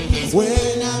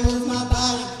 When I move my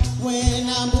body, when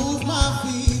I move my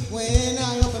feet, when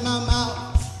I open my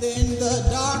mouth, then the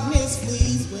darkness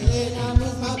flees. When I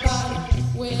move my body,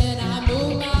 When I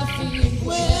move my feet,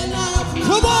 when I open my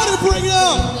come on and bring it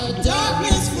up. the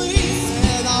darkness flees.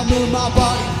 When I move my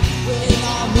body, When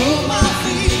I move my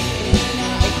feet, when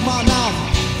I open my mouth,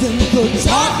 then the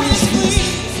darkness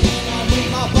flees. When I move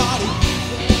my body,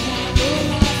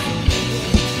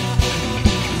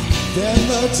 then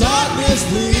the darkness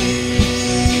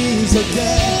flees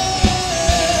again.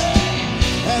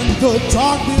 And the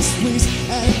darkness flees,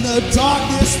 and the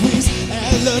darkness flees,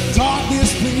 and the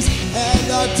darkness flees, and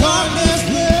the darkness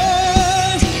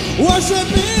flees.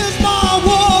 Worship is my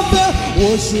warfare.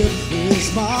 Worship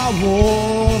is my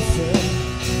warfare.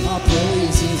 My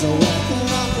praise is a weapon.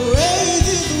 My praise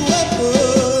is a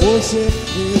weapon. Worship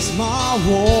is my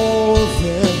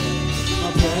warfare. My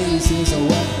praise is a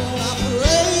weapon. My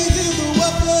praise is a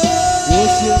weapon.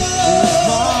 Worship is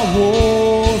my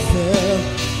warfare.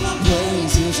 My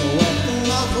praise is a weapon.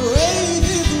 My praise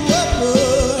is a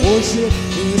weapon. Worship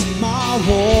is my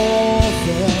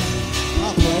warfare.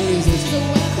 My praise is a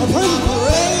weapon. My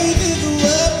praise is a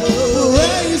weapon.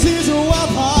 Praise is a weapon. Praise is a weapon. My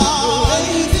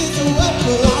praise is a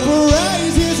weapon.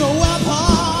 Praise is a weapon.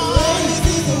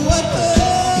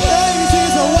 Praise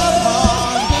is a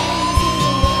weapon.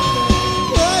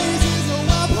 Praise is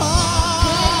a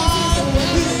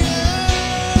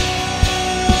weapon.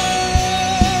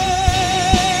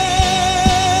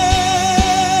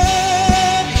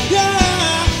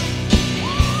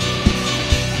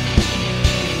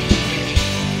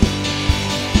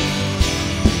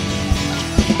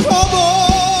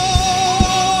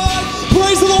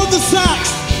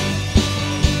 sax.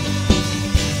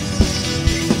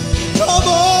 Come on.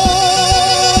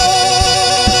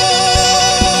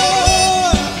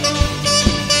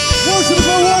 Worship is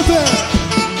my warfare.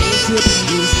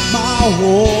 Worship is my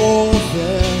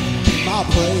warfare. My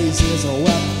praise is a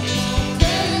weapon.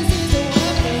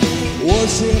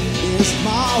 Worship is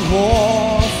my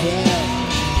warfare.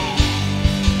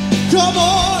 Come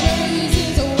on.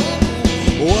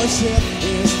 Worship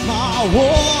is my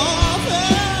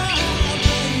warfare.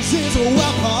 Praise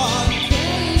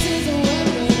is a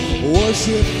weapon.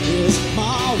 Worship is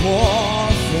my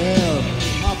warfare.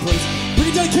 My praise. Bring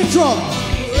it down, kick drum.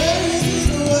 Praise is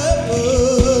a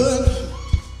weapon.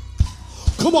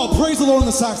 Come on, praise the Lord on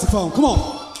the saxophone. Come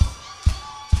on.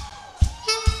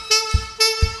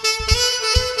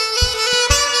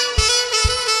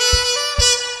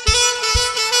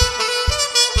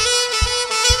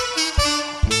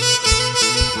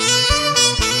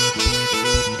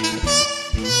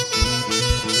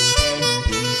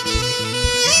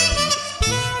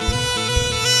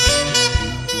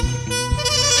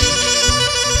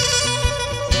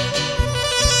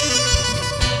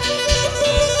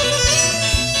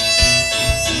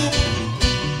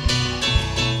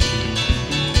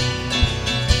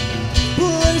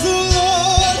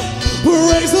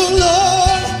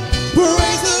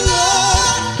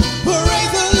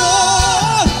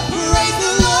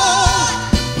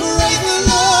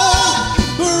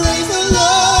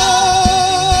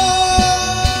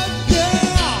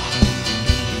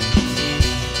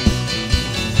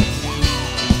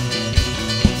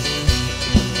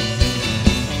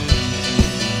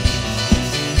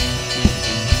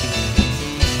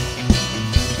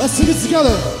 Let's sing it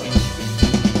together.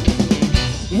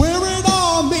 We're in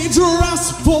army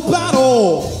dressed for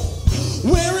battle.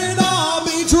 We're in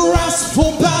army dressed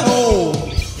for battle.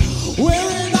 We're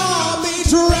in army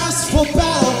dressed for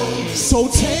battle. So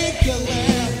take the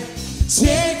land,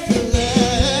 take the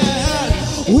land.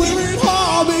 We're in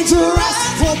army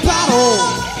dressed for battle.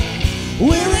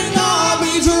 We're in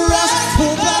army dressed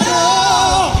for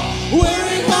battle. We're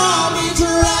in army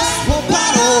dressed for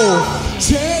battle.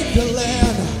 Take the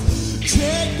land,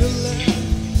 take the land.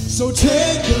 So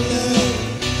take the land,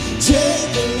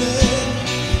 take the land,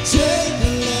 take the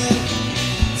land,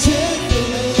 take the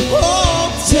land.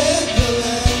 Oh, take the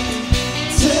land,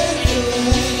 take the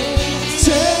land,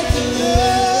 take the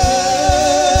land.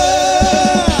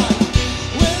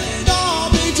 We're in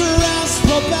army dressed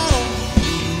for battle.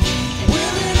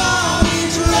 We're in army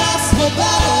dressed for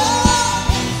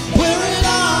battle. We're in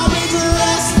army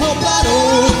dressed for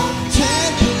battle.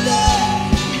 Take the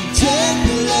land, take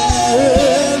the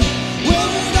land.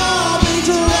 We're in army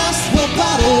dressed for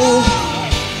battle.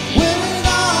 We're in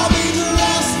army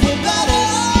dressed for battle.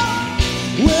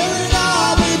 We're in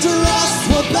army dressed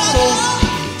for battle.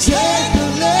 Take the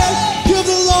land. Give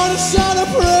the Lord a shout of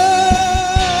praise.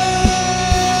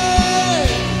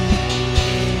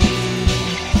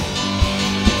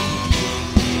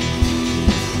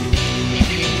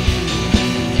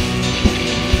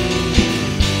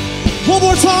 One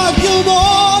more time, give them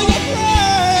all your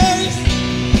praise.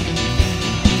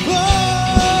 Oh,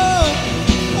 oh,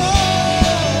 oh,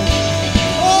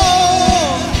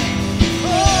 oh.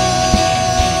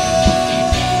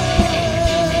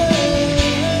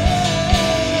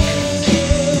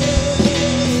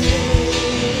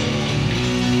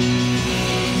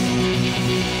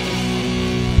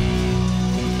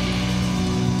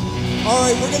 All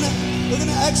right, we're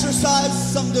gonna exercise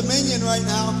some dominion right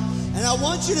now. And I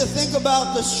want you to think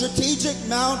about the strategic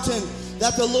mountain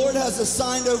that the Lord has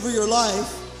assigned over your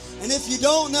life. And if you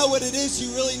don't know what it is, you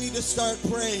really need to start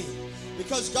praying.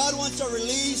 Because God wants to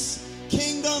release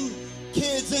kingdom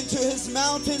kids into his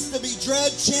mountains to be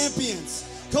dread champions.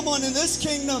 Come on, in this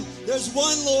kingdom, there's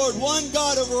one Lord, one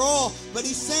God over all. But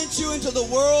he sent you into the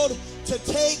world to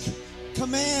take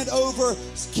command over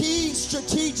key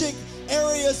strategic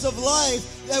areas of life,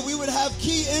 that we would have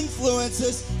key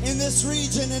influences in this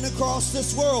region and across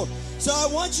this world. So I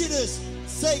want you to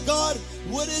say, God,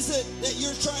 what is it that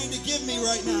you're trying to give me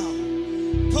right now?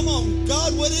 Come on,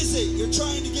 God, what is it you're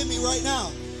trying to give me right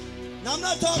now? Now, I'm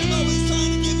not talking about what he's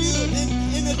trying to give you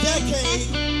in a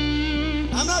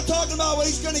decade. I'm not talking about what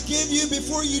he's going to give you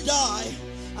before you die.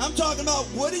 I'm talking about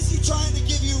what is he trying to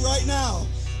give you right now?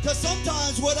 Because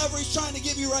sometimes whatever he's trying to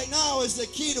give you right now is the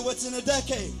key to what's in a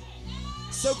decade.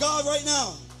 So God, right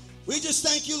now, we just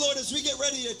thank you, Lord, as we get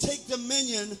ready to take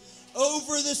dominion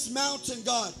over this mountain,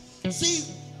 God. See,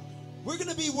 we're going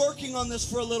to be working on this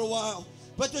for a little while,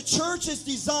 but the church is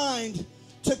designed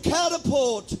to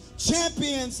catapult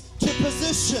champions to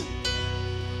position.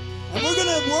 And we're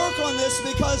going to work on this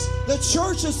because the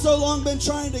church has so long been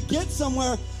trying to get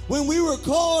somewhere when we were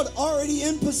called already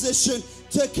in position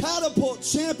to catapult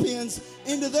champions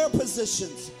into their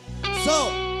positions.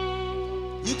 So,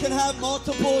 you can have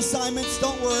multiple assignments.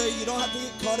 Don't worry. You don't have to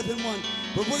get caught up in one.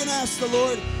 But we're going to ask the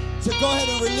Lord to go ahead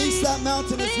and release that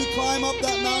mountain as we climb up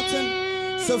that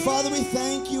mountain. So, Father, we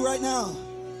thank you right now.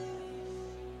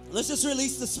 Let's just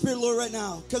release the Spirit, Lord, right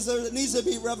now, because there needs to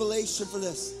be revelation for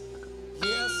this.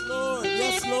 Yes, Lord.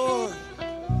 Yes, Lord.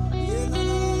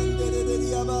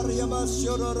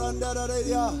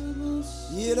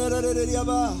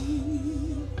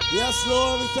 Yes,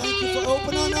 Lord, we thank you for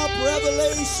opening up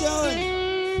revelation.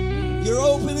 You're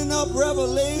opening up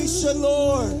revelation,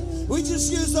 Lord. We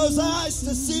just use those eyes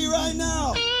to see right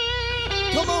now.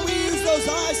 Come on, we use those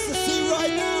eyes to see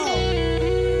right now.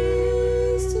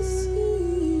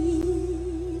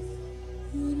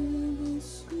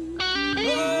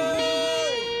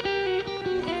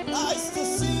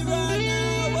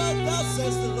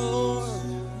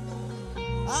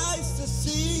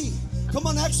 Come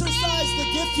on, exercise the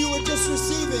gift you were just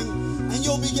receiving, and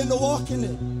you'll begin to walk in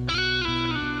it.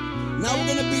 Now we're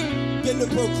going to begin to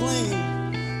proclaim,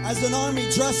 as an army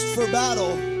dressed for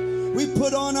battle, we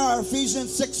put on our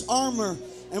Ephesians 6 armor,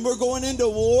 and we're going into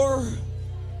war.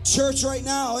 Church, right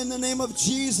now, in the name of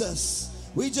Jesus,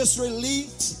 we just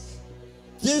release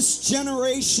this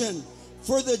generation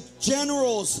for the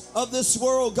generals of this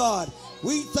world, God.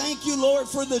 We thank you, Lord,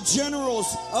 for the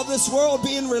generals of this world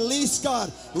being released,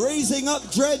 God. Raising up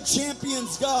dread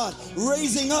champions, God.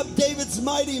 Raising up David's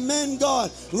mighty men,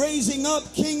 God. Raising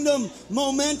up kingdom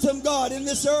momentum, God, in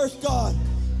this earth, God.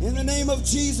 In the name of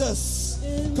Jesus.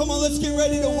 Come on, let's get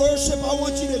ready to worship. I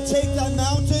want you to take that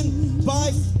mountain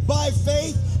by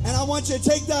faith, and I want you to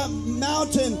take that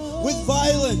mountain with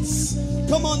violence.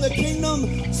 Come on, the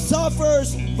kingdom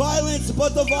suffers violence,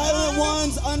 but the violent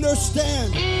ones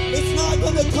understand. It's not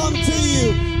going to come to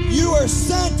you. You are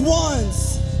sent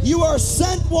ones. You are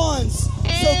sent ones.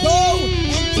 So go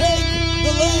and take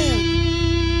the land.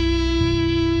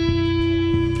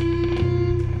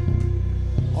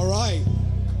 All right.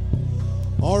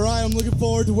 All right, I'm looking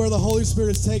forward to where the Holy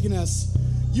Spirit is taking us.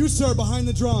 You, sir, behind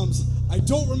the drums. I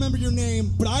don't remember your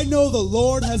name, but I know the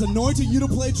Lord has anointed you to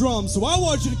play drums, so I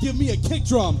want you to give me a kick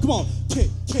drum. Come on. Kick,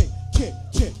 kick, kick,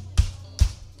 kick.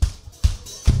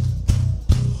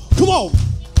 Come on.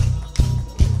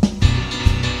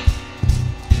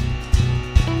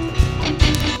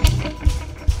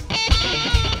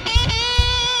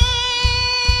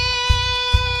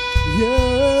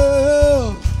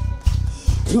 Yeah.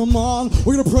 Come on.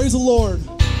 We're going to praise the Lord.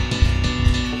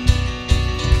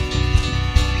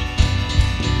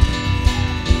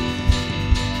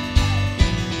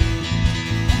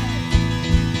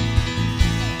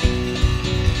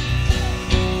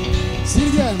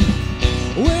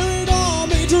 We're all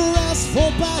made to rest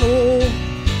for battle.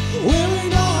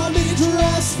 We're all made to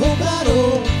rest for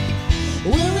battle.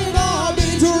 We're all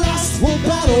made to rest for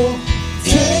battle.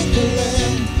 Take the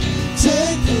land,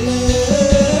 take the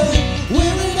land.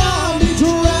 We're all made to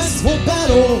rest for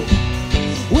battle.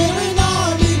 We're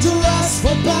all made to rest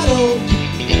for battle.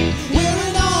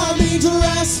 We're all made to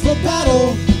rest for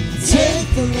battle. Take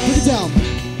the land. Put it down.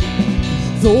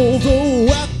 Though the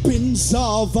weapons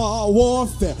of our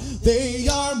warfare, they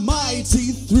are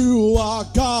mighty through our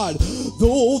God.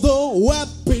 Though the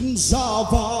weapons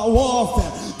of our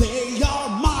warfare, they are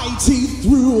mighty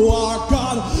through our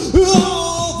God.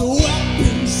 Oh, the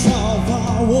weapons of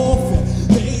our warfare,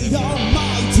 they are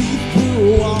mighty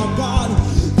through our God.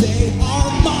 They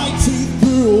are mighty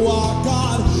through our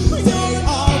God. They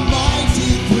are mighty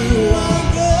through our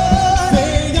God.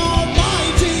 They are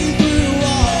mighty through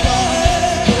our God.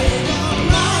 They are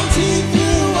mighty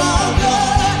through our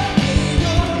God. They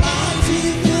are mighty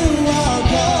through our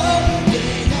God.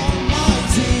 They are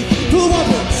mighty through the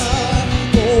weapons.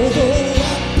 Oh, the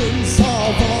weapons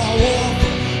of our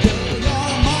warfare,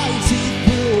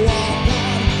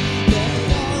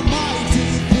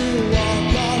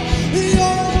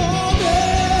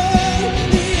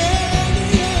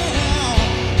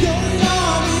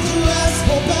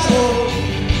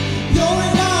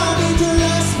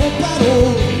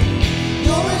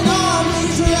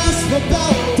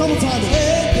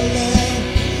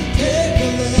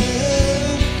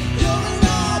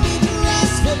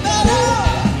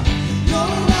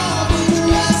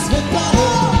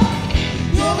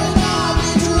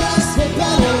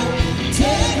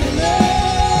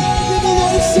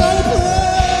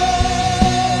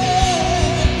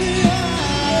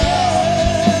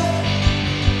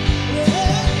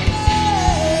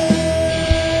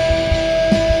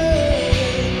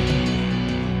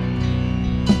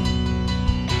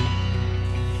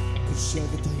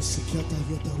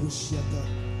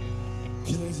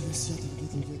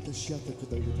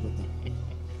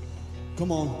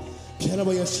 Come on.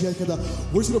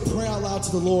 We're just going to pray out loud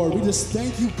to the Lord. We just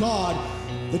thank you, God,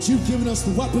 that you've given us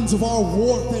the weapons of our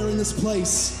warfare in this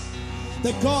place.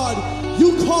 That, God,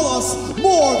 you call us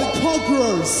more than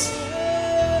conquerors.